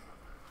better.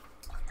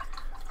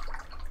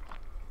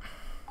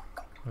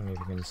 I don't know if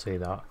you can see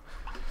that.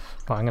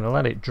 But I'm going to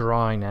let it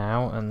dry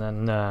now, and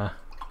then I'll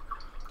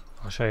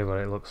show you what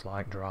it looks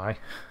like dry.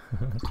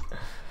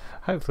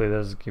 Hopefully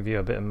this will give you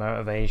a bit of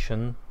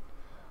motivation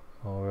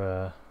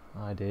or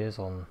ideas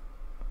on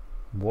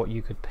what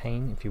you could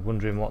paint. If you're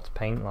wondering what to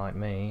paint like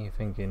me, you're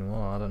thinking,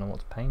 well, I don't know what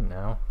to paint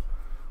now.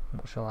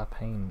 What shall I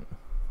paint?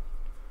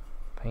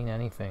 Paint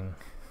anything.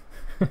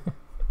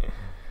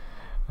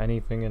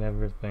 Anything and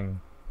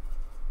everything.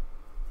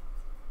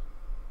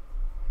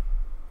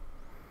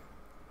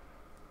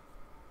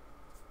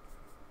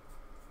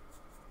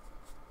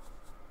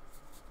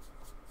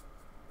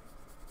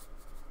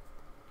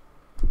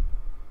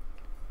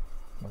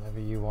 Whatever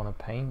you want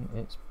to paint,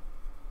 it's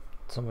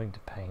something to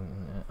paint,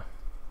 isn't it?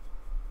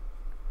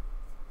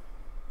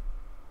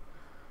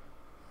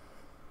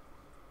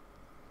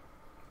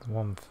 There's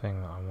one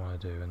thing that I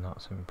want to do, and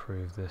that's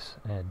improve this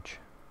edge.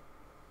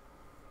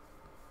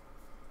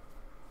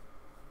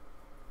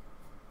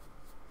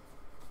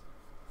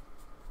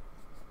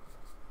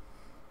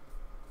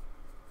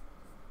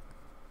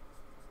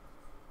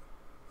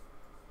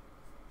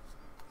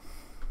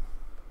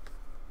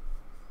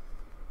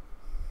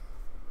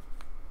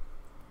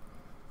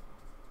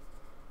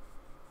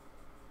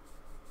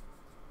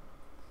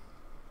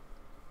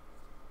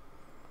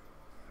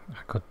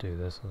 could do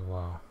this as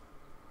well.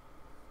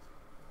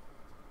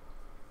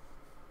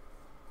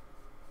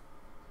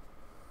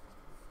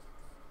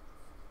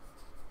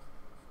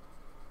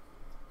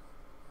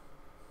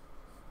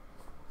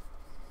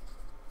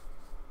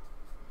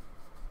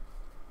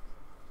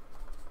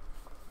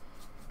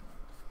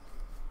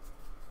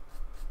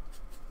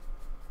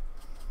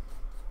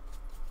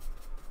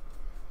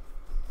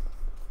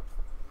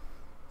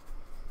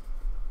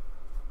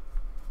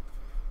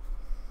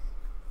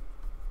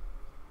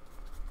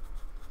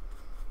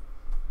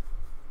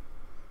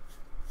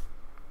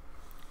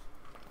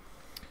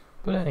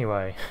 But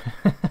anyway,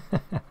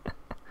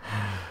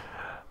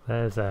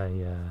 there's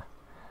a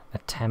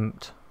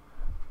attempt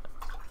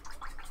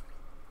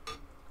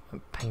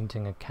at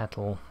painting a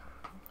kettle,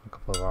 a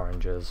couple of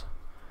oranges.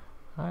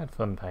 I had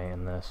fun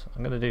painting this.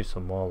 I'm going to do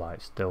some more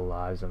like still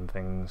lives and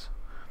things.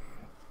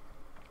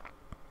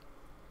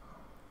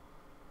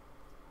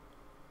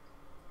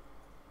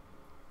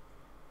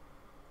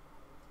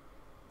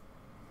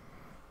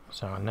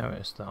 So I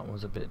noticed that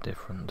was a bit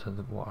different to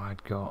what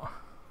I'd got.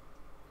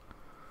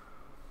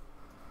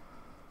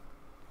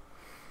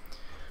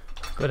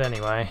 But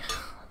anyway,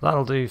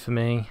 that'll do for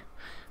me.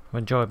 I've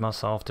enjoyed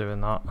myself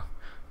doing that.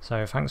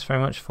 So thanks very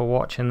much for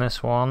watching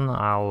this one.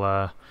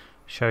 I'll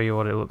show you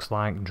what it looks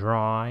like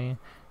dry,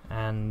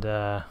 and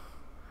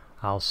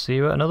I'll see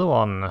you at another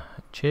one.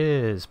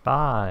 Cheers,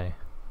 bye.